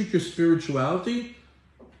you treat your spirituality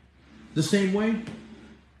the same way?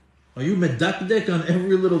 Are you medakdek on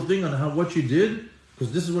every little thing on what you did?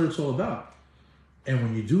 Because this is what it's all about. And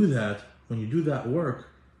when you do that work,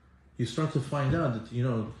 you start to find out that,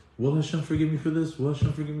 will Hashem forgive me for this? Will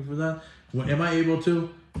Hashem forgive me for that? Am I able to?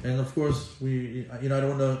 And of course, I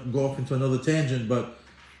don't want to go off into another tangent, but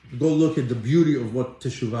go look at the beauty of what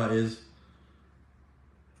teshuvah is.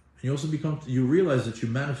 And you also you realize that you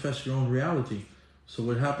manifest your own reality. So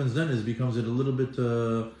what happens then is it becomes a little bit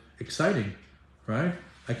exciting, right?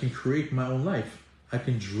 I can create my own life. I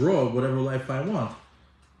can draw whatever life I want,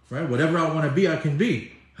 right? Whatever I want to be, I can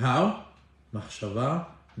be. How? Machshava,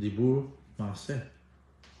 dibur, maaseh.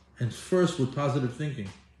 And first with positive thinking.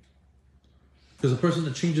 Because a person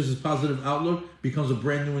that changes his positive outlook becomes a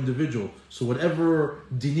brand new individual. So whatever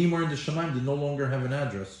dinim are in the Shemaim, they no longer have an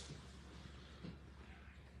address.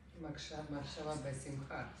 Machshava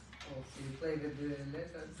b'simcha. So you play with the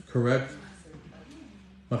letters. Correct.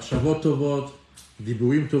 Machshavot tovot,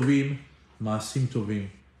 diburim tovim, maasim tovim.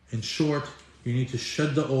 In short, you need to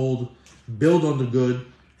shed the old, build on the good,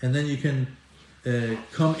 and then you can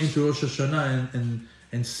come into Rosh Hashanah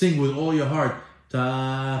and sing with all your heart.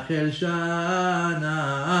 Tachel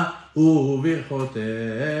Shana uvichotea.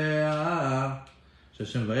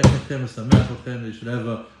 Hashem vayech etchem, v'sameach etchem. You should have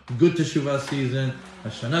a good Teshuvah season, a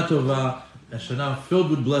Shana Tova, a Shana filled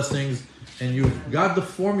with blessings, and you've got the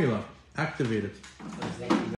formula. Activate it.